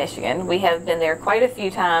visit to Michigan. We have been there quite a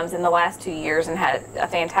few times in the last 2 years and had a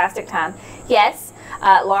fantastic time. Yes,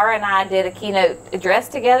 Laura and I did a keynote address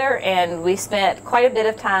together, and we spent quite a bit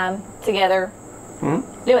of time together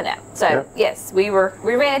doing that. So yes, we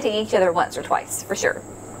ran into each other once or twice for sure.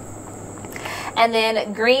 And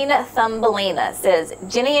then Green Thumbelina says,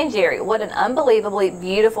 Jenny and Jerry, what an unbelievably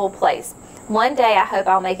beautiful place. One day I hope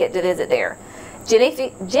I'll make it to visit there.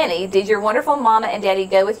 Jenny, did your wonderful mama and daddy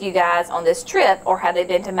go with you guys on this trip, or have they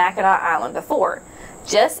been to Mackinac Island before?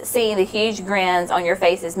 Just seeing the huge grins on your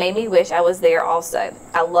faces made me wish I was there also.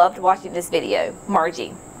 I loved watching this video.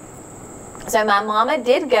 Margie. So my mama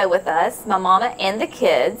did go with us, my mama and the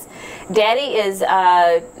kids. Daddy is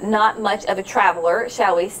not much of a traveler,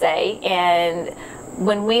 shall we say, and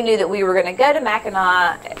when we knew that we were going to go to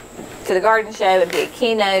Mackinac to the garden show and be a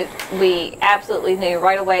keynote, we absolutely knew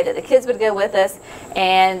right away that the kids would go with us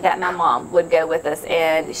and that my mom would go with us,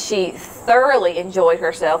 and she thoroughly enjoyed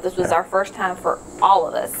herself. This was our first time for all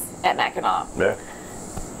of us at Mackinac. Yeah.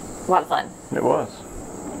 A lot of fun. It was.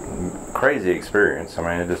 Crazy experience. I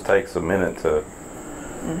mean, it just takes a minute to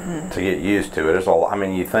get used to it. There's I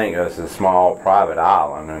mean, you think it's a small private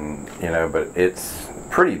island, and you know, but it's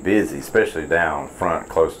pretty busy, especially down front,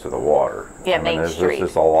 close to the water. Yeah, I mean, Main Street. There's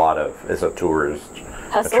just a lot of. It's a tourist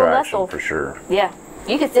attraction for sure. Yeah,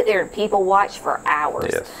 you could sit there and people watch for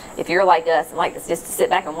hours. Yes. If you're like us and like this, just to sit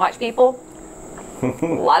back and watch people, a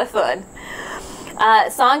lot of fun.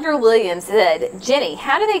 Sandra Williams said, Jenny,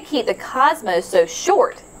 how do they keep the cosmos so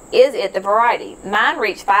short? Is it the variety? Mine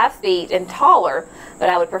reach 5 feet and taller, but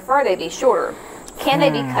I would prefer they be shorter. Can they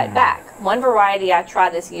be cut back? One variety I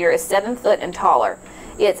tried this year is 7 foot and taller.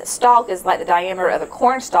 Its stalk is like the diameter of a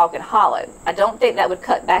corn stalk and hollow. I don't think that would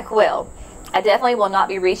cut back well. I definitely will not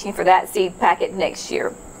be reaching for that seed packet next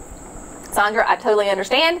year. Sandra, I totally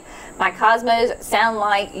understand. My cosmos sound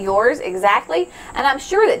like yours exactly, and I'm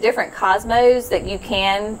sure that different cosmos that you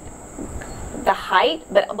can, the height,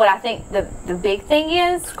 but what I think the big thing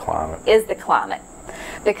is the climate.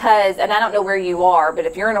 Because, and I don't know where you are, but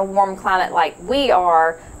if you're in a warm climate like we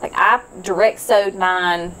are, like I direct sowed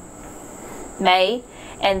mine May,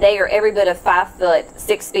 and they are every bit of 5 foot,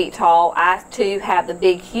 6 feet tall. I too have the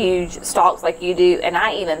big, huge stalks like you do, and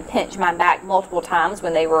I even pinched my back multiple times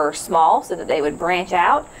when they were small so that they would branch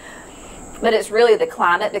out. But it's really the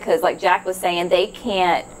climate, because like Jack was saying, they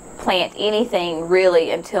can't plant anything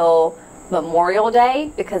really until Memorial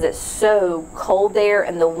Day because it's so cold there,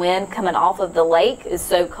 and the wind coming off of the lake is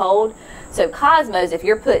so cold. So cosmos, if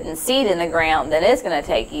you're putting seed in the ground, then it's going to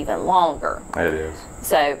take even longer. It is.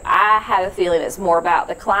 So I have a feeling it's more about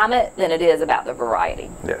the climate than it is about the variety.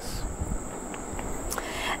 Yes.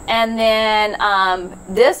 And then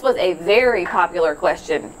this was a very popular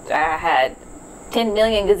question. I had 10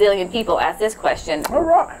 million gazillion people ask this question. All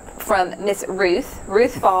right. From Miss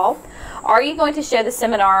Ruth Fall. Are you going to show the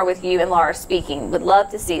seminar with you and Laura speaking? Would love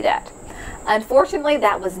to see that. Unfortunately,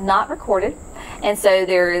 that was not recorded, And so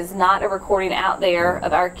there is not a recording out there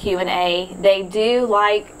of our Q&A. They do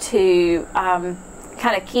like to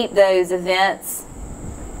kind of keep those events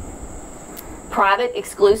private,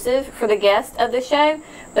 exclusive for the guest of the show.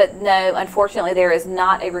 But no, unfortunately, there is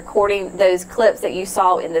not a recording. Those clips that you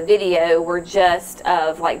saw in the video were just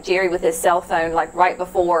of like Jerry with his cell phone, like right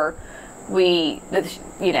before we,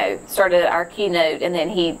 you know, started our keynote, and then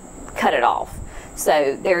he cut it off.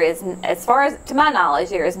 So there is, as far as to my knowledge,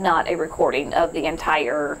 there is not a recording of the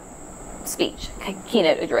entire speech,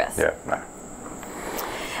 keynote address. Yeah, no.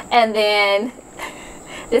 And then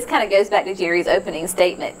this kind of goes back to Jerry's opening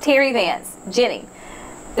statement. Terry Vance, Jenny,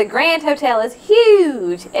 the Grand Hotel is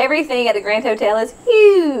huge. Everything at the Grand Hotel is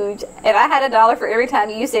huge. If I had $1 for every time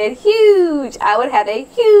you said huge, I would have a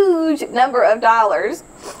huge number of dollars.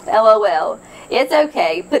 LOL. It's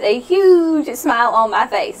okay. Put a huge smile on my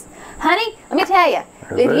face. Honey, let me tell you,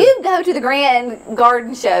 if you go to the Grand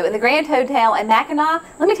Garden Show and the Grand Hotel in Mackinac,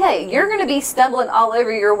 let me tell you, you're going to be stumbling all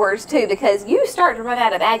over your words too, because you start to run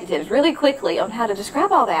out of adjectives really quickly on how to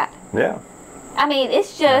describe all that. Yeah. I mean,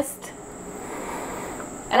 it's just,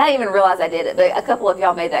 and I didn't even realize I did it, but a couple of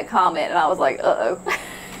y'all made that comment, and I was like, uh-oh.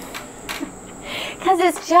 Because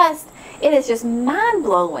it is just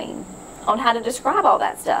mind-blowing on how to describe all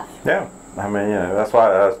that stuff. Yeah. I mean, you know, that's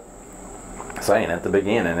why I was saying at the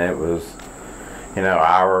beginning, it was, you know,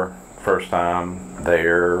 our first time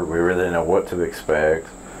there. We really didn't know what to expect.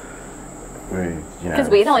 Because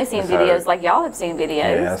we'd only seen videos like y'all have seen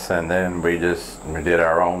videos. Yes, and then we did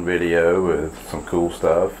our own video with some cool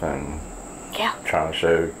stuff and trying to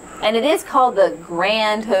show. And it is called the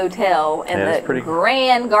Grand Hotel and the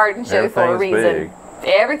Grand Garden Show for a reason. Big.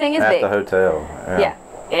 Everything is big. At the hotel. Yeah,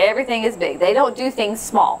 everything is big. They don't do things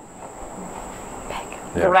small.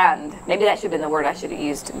 Yeah. Grand. Maybe that should have been the word I should have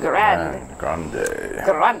used. Grand.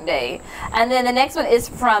 Grande. And then the next one is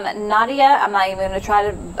from Nadia. I'm not even going to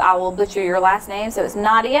try to, I will butcher your last name. So it's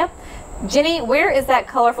Nadia. Jenny, where is that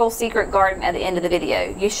colorful secret garden at the end of the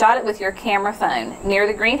video? You shot it with your camera phone. Near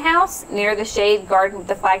the greenhouse? Near the shade garden with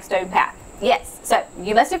the flagstone path? Yes. So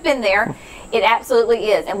you must have been there. It absolutely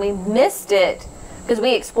is. And we missed it because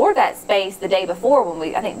we explored that space the day before when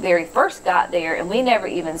we, I think, very first got there, and we never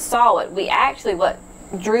even saw it. We actually, what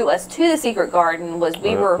drew us to the secret garden was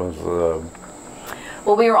we were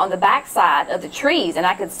on the back side of the trees, and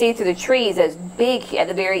I could see through the trees those big, at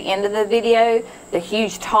the very end of the video, the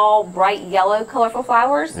huge, tall, bright yellow, colorful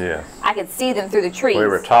flowers. Yeah. I could see them through the trees. We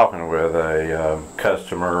were talking with a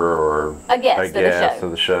customer or a guest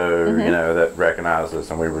of the show, you know, that recognized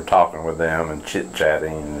us, and we were talking with them and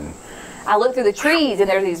chit-chatting. And I looked through the trees, and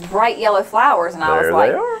there were these bright yellow flowers, and I was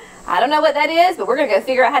like, I don't know what that is, but we're going to go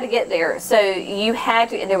figure out how to get there. So you had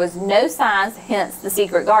to, and there was no signs, hence the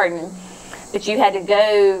secret garden, but you had to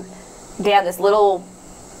go down this little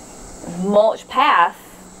mulch path,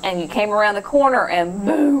 and you came around the corner, and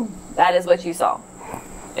boom, that is what you saw.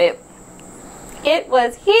 It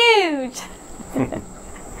was huge.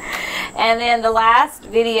 And then the last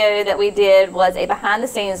video that we did was a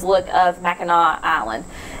behind-the-scenes look of Mackinac Island,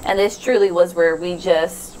 and this truly was where we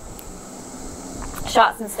just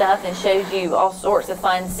shot some stuff and showed you all sorts of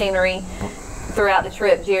fun scenery throughout the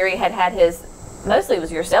trip. Jerry had his, mostly it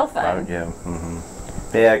was your cell phone.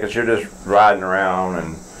 Yeah, because you're just riding around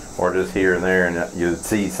and or just here and there, and you'd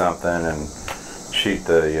see something and shoot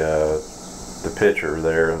the picture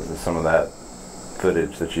there, some of that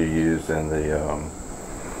footage that you used in the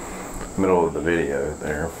middle of the video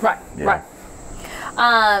there. Right, right.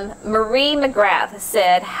 Marie McGrath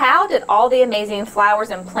said, how did all the amazing flowers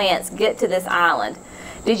and plants get to this island?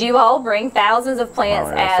 Did you all bring thousands of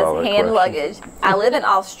plants as hand luggage? I live in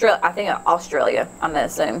Australia, I'm going to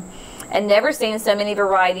assume, and never seen so many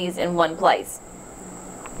varieties in one place.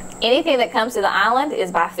 Anything that comes to the island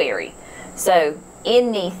is by ferry. So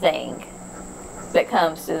anything that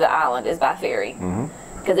comes to the island is by ferry.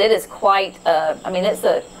 Because it is quite, I mean, it's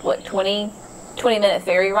a, what, 20-minute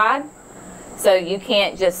ferry ride? So you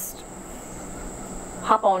can't just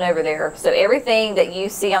hop on over there. So everything that you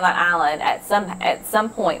see on that island at some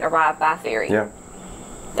point arrived by ferry. Yeah.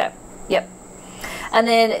 So, yep. And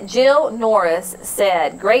then Jill Norris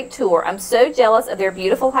said, great tour. I'm so jealous of their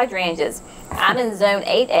beautiful hydrangeas. I'm in zone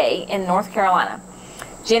 8A in North Carolina.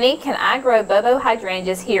 Jenny, can I grow Bobo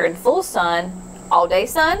hydrangeas here in full sun, all day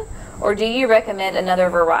sun? Or do you recommend another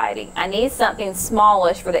variety? I need something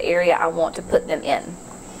smallish for the area I want to put them in.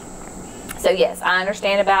 So yes, I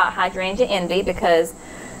understand about hydrangea envy, because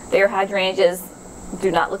their hydrangeas do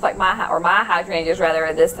not look like my hydrangeas rather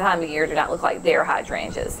at this time of year do not look like their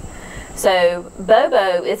hydrangeas. So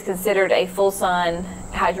Bobo is considered a full sun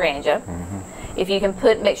hydrangea. If you can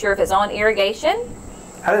make sure if it's on irrigation,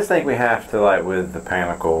 I just think we have to, like with the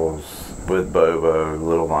panicles, with Bobo,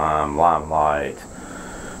 Little Lime, Limelight,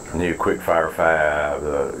 new Quickfire Fab,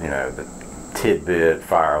 you know, the Tidbit,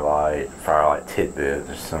 Firelight Tidbit.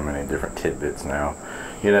 There's so many different tidbits now.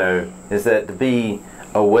 You know, is that to be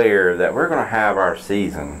aware that we're going to have our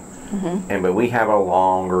season, but we have a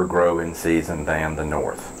longer growing season than the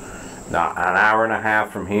north. Now, an hour and a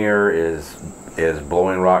half from here is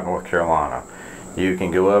Blowing Rock, North Carolina. You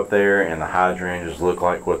can go up there and the hydrangeas look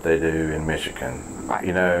like what they do in Michigan. Right.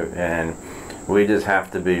 You know, and we just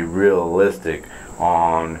have to be realistic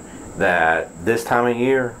on that. This time of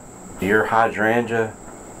year, your hydrangea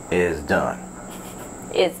is done.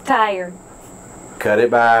 It's tired. Cut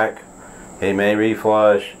it back. It may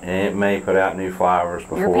reflush and it may put out new flowers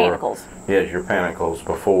before. Your panicles. Yes, your panicles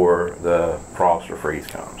before the frost or freeze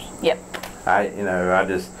comes. Yep. I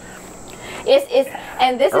just.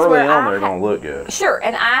 And this is early where on they're going to look good. Sure,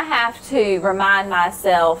 and I have to remind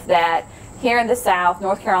myself that here in the South,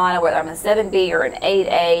 North Carolina, whether I'm a 7B or an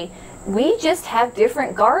 8A, we just have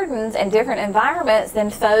different gardens and different environments than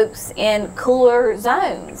folks in cooler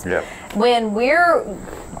zones. Yep. When we're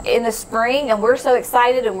in the spring and we're so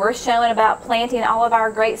excited and we're showing about planting all of our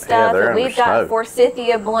great stuff, and we've got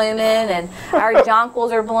forsythia blooming and our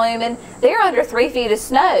jonquils are blooming, they're under 3 feet of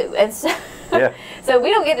snow, and so so we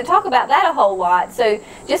don't get to talk about that a whole lot. So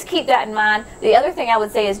just keep that in mind. The other thing I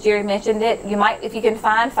would say is, Jerry mentioned it, you might, if you can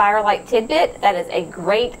find Firelight Tidbit, that is a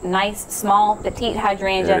great, nice, small, petite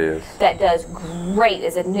hydrangea that does great.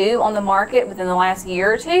 Is it new on the market within the last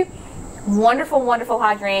year or two? Wonderful, wonderful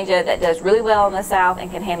hydrangea that does really well in the South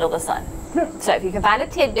and can handle the sun. So if you can find a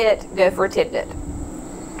Tidbit, go for a Tidbit.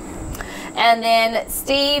 And then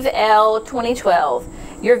Steve L. 2012.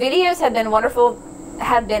 Your videos have been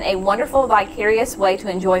a wonderful vicarious way to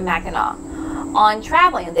enjoy Mackinac. On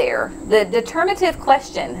traveling there, the determinative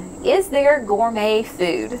question, is there gourmet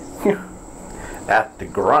food? At the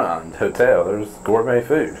Grand Hotel, there's gourmet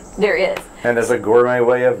food. There is. And there's a gourmet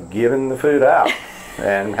way of giving the food out.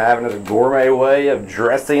 And having a gourmet way of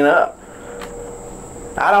dressing up.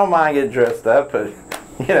 I don't mind getting dressed up, but,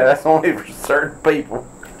 you know, that's only for certain people.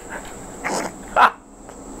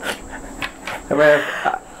 I mean,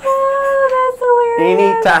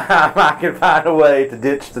 anytime I can find a way to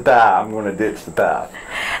ditch the tie, I'm going to ditch the tie.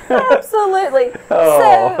 Absolutely.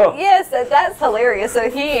 So, yes, that's hilarious. So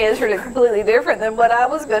he answered it completely different than what I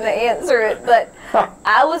was going to answer it. But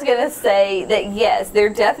I was going to say that, yes, there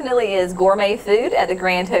definitely is gourmet food at the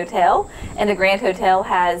Grand Hotel. And the Grand Hotel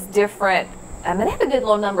has different, I mean, they have a good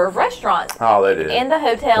little number of restaurants. Oh, they do. In the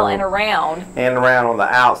hotel and around. And around on the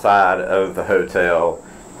outside of the hotel.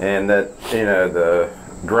 And that, you know, the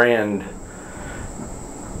Grand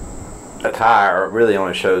attire really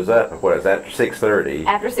only shows up at, what is that, 6:30?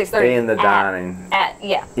 After 6:30. In the dining.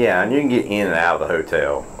 Yeah, and you can get in and out of the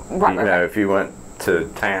hotel. Right, you know, if you went to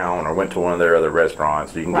town or went to one of their other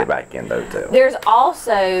restaurants, you can get back in the hotel. There's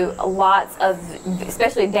also lots of,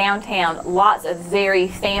 especially downtown, lots of very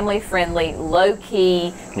family-friendly,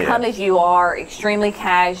 low-key, come as you are, extremely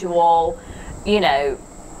casual, you know,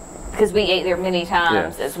 because we ate there many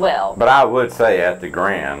times as well. But I would say at the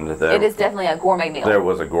Grand, it is definitely a gourmet meal. There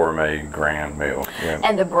was a gourmet Grand meal. Yeah.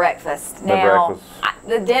 And the breakfast. Now,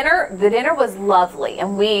 the dinner was lovely,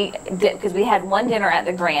 and we did, because we had one dinner at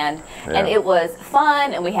the Grand, and it was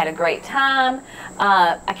fun, and we had a great time.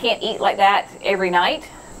 I can't eat like that every night.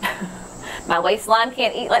 My waistline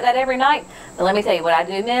can't eat like that every night. But let me tell you what I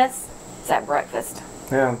do miss is that breakfast.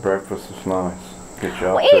 Yeah, breakfast is nice.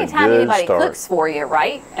 Well, anytime anybody cooks for you,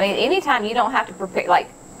 right? I mean, anytime you don't have to prepare,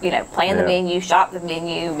 like, you know, plan the menu, shop the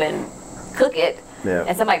menu, and cook it,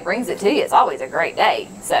 and somebody brings it to you, it's always a great day.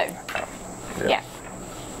 So, yeah.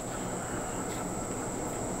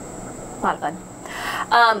 A lot of fun.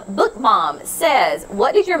 Book Mom says,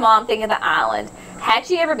 what did your mom think of the island? Had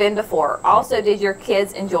she ever been before? Also, did your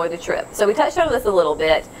kids enjoy the trip? So we touched on this a little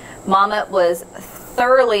bit. Mama was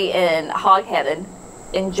thoroughly in hog heaven.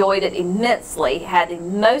 Enjoyed it immensely, had the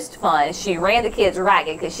most fun. She ran the kids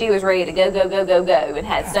ragged because she was ready to go, go, go, go, go, and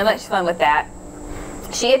had so much fun with that.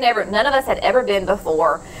 She had never, none of us had ever been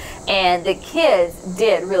before, and the kids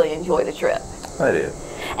did really enjoy the trip. They did.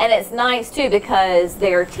 And it's nice too because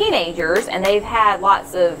they're teenagers and they've had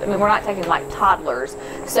lots of, I mean, we're not talking like toddlers,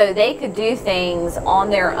 so they could do things on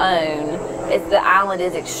their own. The island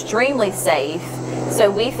is extremely safe. So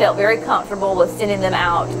we felt very comfortable with sending them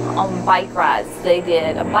out on bike rides. They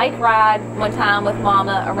did a bike ride one time with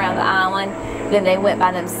Mama around the island. Then they went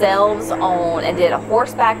by themselves on and did a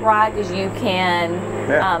horseback ride, because you can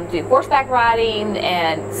do horseback riding.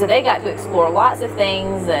 And so they got to explore lots of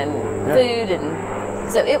things and food.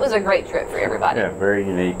 And so it was a great trip for everybody. Yeah, very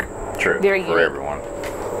unique trip for everyone.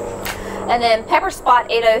 And then Pepper Spot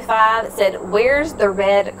 805 said, "Where's the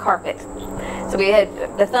red carpet?" So we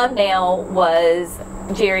had, the thumbnail was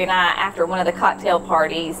Jerry and I after one of the cocktail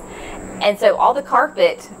parties. And so all the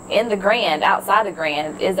carpet in the Grand, outside the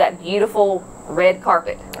Grand, is that beautiful red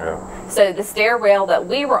carpet. Yeah. So the stairwell that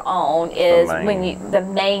we were on is the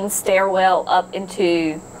main stairwell up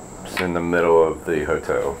into... It's in the middle of the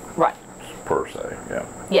hotel. Right. Per se, yeah.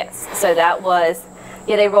 Yes. So that was,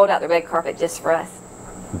 yeah, they rolled out the red carpet just for us.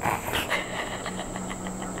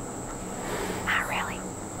 Not really.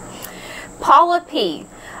 Paula P.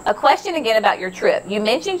 A question again about your trip. You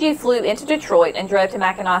mentioned you flew into Detroit and drove to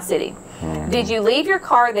Mackinac City. Did you leave your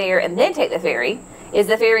car there and then take the ferry? Is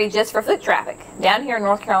the ferry just for foot traffic? Down here in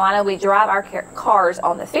North Carolina, we drive our cars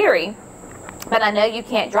on the ferry, but I know you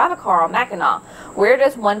can't drive a car on Mackinac. Where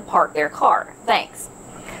does one park their car? Thanks.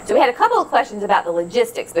 So we had a couple of questions about the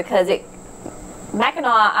logistics, because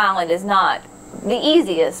Mackinac Island is not the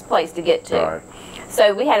easiest place to get to. Right.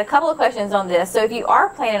 So we had a couple of questions on this. So if you are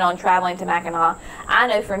planning on traveling to Mackinac, I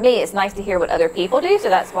know for me it's nice to hear what other people do, so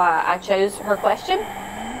that's why I chose her question.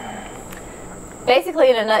 Basically,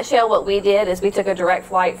 in a nutshell, what we did is we took a direct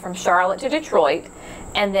flight from Charlotte to Detroit,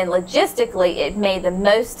 and then logistically it made the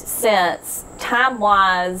most sense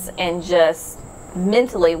time-wise and just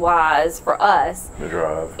mentally wise for us. The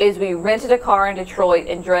drive. Is we rented a car in Detroit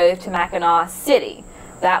and drove to Mackinac City.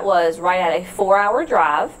 That was right at a 4-hour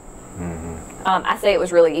drive. I say it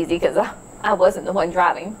was really easy because I wasn't the one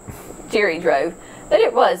driving. Jerry drove. But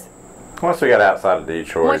it was. Once we got outside of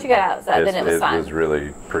Detroit. Once you got outside, then it was fine. It was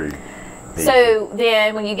really pretty easy. So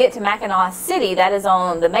then when you get to Mackinac City, that is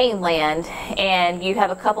on the mainland, and you have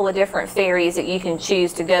a couple of different ferries that you can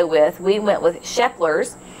choose to go with. We went with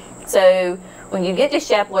Shepler's. So when you get to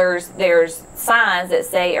Shepler's, there's signs that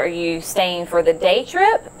say, are you staying for the day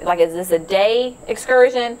trip? Like, is this a day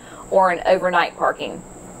excursion or an overnight parking?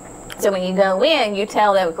 So when you go in, you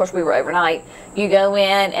tell them, of course we were overnight, you go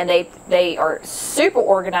in and they are super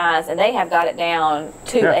organized and they have got it down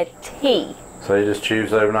to a T. So you just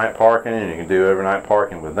choose overnight parking, and you can do overnight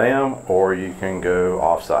parking with them, or you can go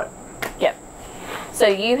off-site. Yep. So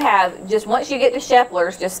you have, just once you get to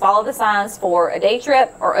Shepler's, just follow the signs for a day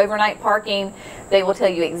trip or overnight parking. They will tell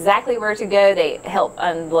you exactly where to go. They help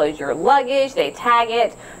unload your luggage. They tag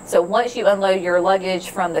it. So once you unload your luggage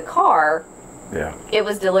from the car, it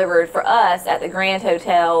was delivered for us at the Grand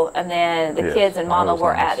Hotel, and then the kids and Mama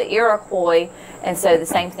were at the Iroquois, and so the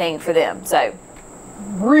same thing for them. So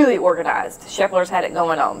really organized. Shepler's had it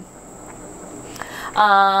going on.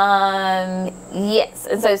 Yes,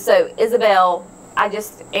 and so Isabel, I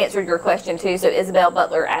just answered your question too. So Isabel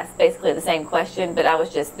Butler asked basically the same question, but I was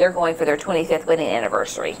just, they're going for their 25th wedding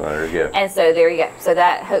anniversary. So there you go. And so there you go. So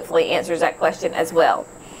that hopefully answers that question as well.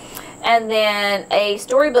 And then a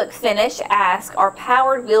Storybook Finish asks, are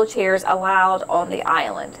powered wheelchairs allowed on the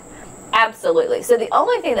island? Absolutely. So the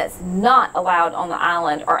only thing that's not allowed on the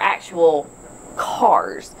island are actual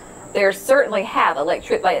cars. They certainly have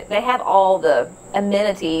electric, like they have all the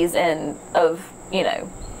amenities and of, you know,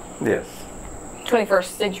 21st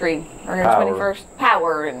century or 21st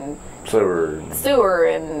power and sewer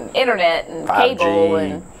and internet and 5G, cable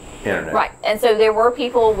and internet. Right. And so there were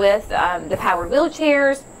people with the powered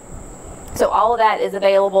wheelchairs. So all of that is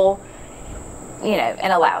available, you know,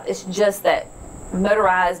 and allowed. It's just that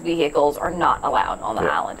motorized vehicles are not allowed on the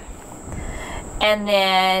island. And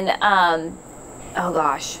then, oh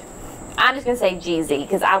gosh, I'm just going to say GZ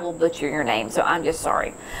because I will butcher your name, so I'm just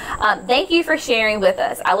sorry. Thank you for sharing with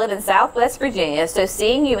us. I live in Southwest Virginia, so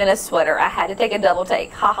seeing you in a sweater, I had to take a double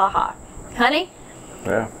take. Ha ha ha. Honey,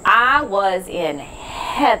 I was in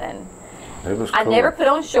heaven. It was cool. I never put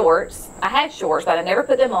on shorts. I had shorts, but I never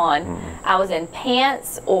put them on. I was in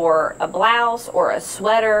pants or a blouse or a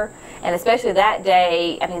sweater, and especially that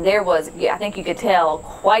day, I mean, there was, I think you could tell,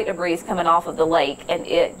 quite a breeze coming off of the lake, and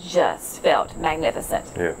it just felt magnificent.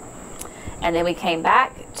 Yeah. And then we came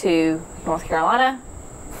back to North Carolina,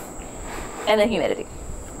 and the humidity.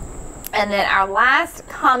 And then our last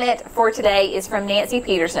comment for today is from Nancy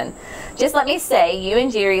Peterson. Just let me say, you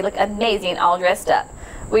and Jerry look amazing all dressed up.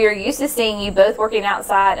 We are used to seeing you both working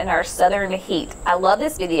outside in our southern heat. I love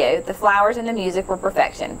this video. The flowers and the music were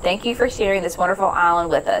perfection. Thank you for sharing this wonderful island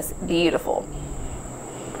with us. Beautiful.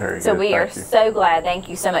 Very so good. We are so glad. Thank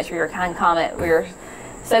you so much for your kind comment. We're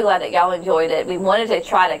so glad that y'all enjoyed it. We wanted to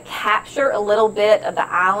try to capture a little bit of the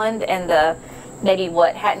island and the maybe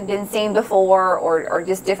what hadn't been seen before, or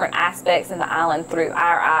just different aspects in the island through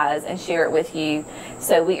our eyes, and share it with you.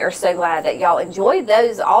 So we are so glad that y'all enjoyed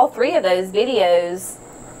those, all three of those videos,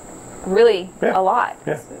 really a lot.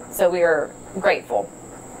 So we are grateful.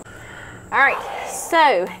 All right,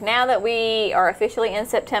 so now that we are officially in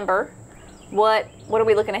September, what are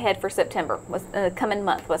we looking ahead for September? What's the coming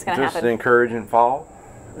month? What's going to happen? Just encouraging fall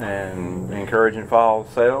and encouraging fall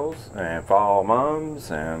sales and fall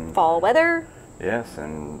mums and fall weather. Yes,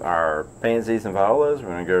 and our pansies and violas, we're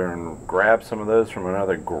going to go and grab some of those from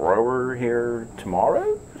another grower here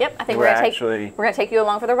tomorrow. Yep, I think we're going to take you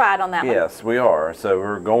along for the ride on that one. Yes, we are. So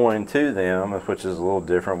we're going to them, which is a little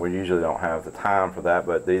different. We usually don't have the time for that,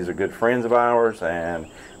 but these are good friends of ours, and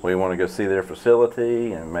we want to go see their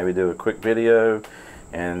facility and maybe do a quick video,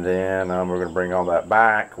 and then we're going to bring all that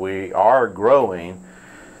back. We are growing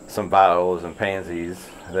some violas and pansies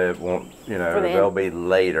that won't, they'll be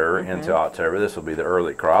later into October. This will be the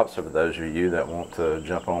early crops. So for those of you that want to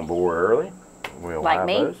jump on board early, we'll have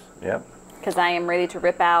those. Yep. Because I am ready to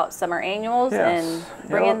rip out summer annuals and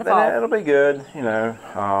bring in the fall. It'll be good,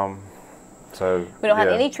 So we don't have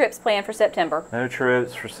any trips planned for September. No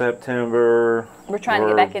trips for September. We're trying to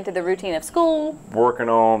get back into the routine of school. Working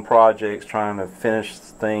on projects, trying to finish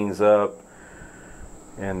things up.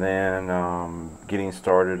 And then getting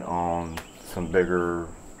started on some bigger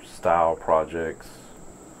style projects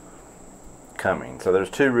coming. So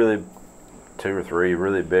there's two or three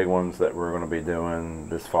really big ones that we're going to be doing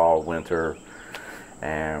this fall, winter,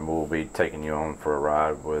 and we'll be taking you on for a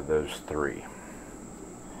ride with those three,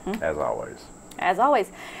 as always. As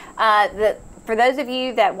always. For those of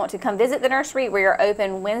you that want to come visit the nursery, we are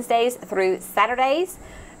open Wednesdays through Saturdays.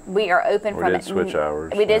 We are open from... We did switch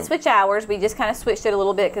hours. We did switch hours. We just kind of switched it a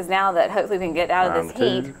little bit because now that hopefully we can get out of this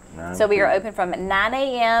heat. So we are open from 9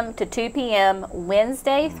 a.m. to 2 p.m.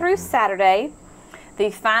 Wednesday through Saturday. The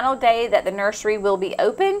final day that the nursery will be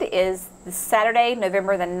opened is the Saturday,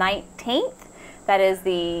 November the 19th. That is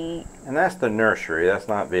the... And that's the nursery. That's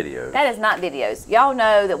not videos. That is not videos. Y'all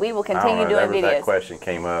know that we will continue doing videos. That question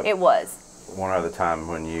came up. It was. One other time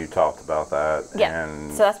when you talked about that. Yeah,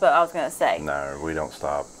 and so that's what I was going to say. No, we don't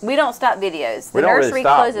stop. We don't stop videos. The nursery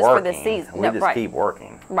closes for the season. We just keep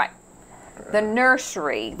working. Right. The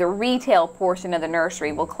nursery, the retail portion of the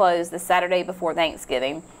nursery will close the Saturday before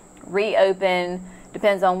Thanksgiving. Reopen,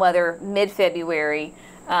 depends on whether mid-February.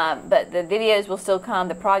 But the videos will still come.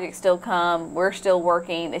 The projects still come. We're still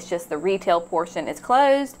working. It's just the retail portion is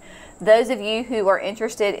closed. Those of you who are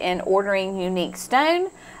interested in ordering unique stone,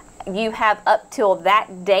 you have up till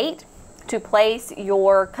that date to place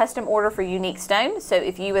your custom order for unique stone. So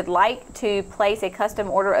if you would like to place a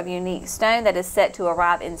custom order of unique stone that is set to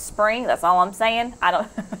arrive in spring, that's all I'm saying,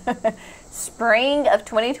 spring of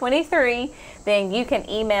 2023, then you can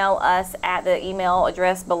email us at the email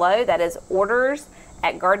address below. That is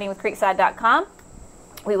orders@gardeningwithcreekside.com.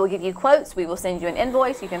 We will give you quotes. We will send you an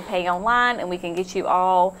invoice. You can pay online, and we can get you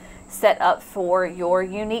all set up for your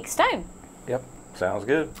unique stone. Yep. Sounds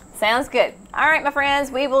good. Sounds good. All right, my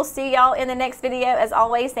friends, we will see y'all in the next video. As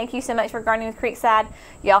always, thank you so much for gardening with Creekside.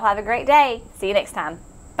 Y'all have a great day. See you next time.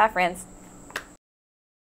 Bye, friends.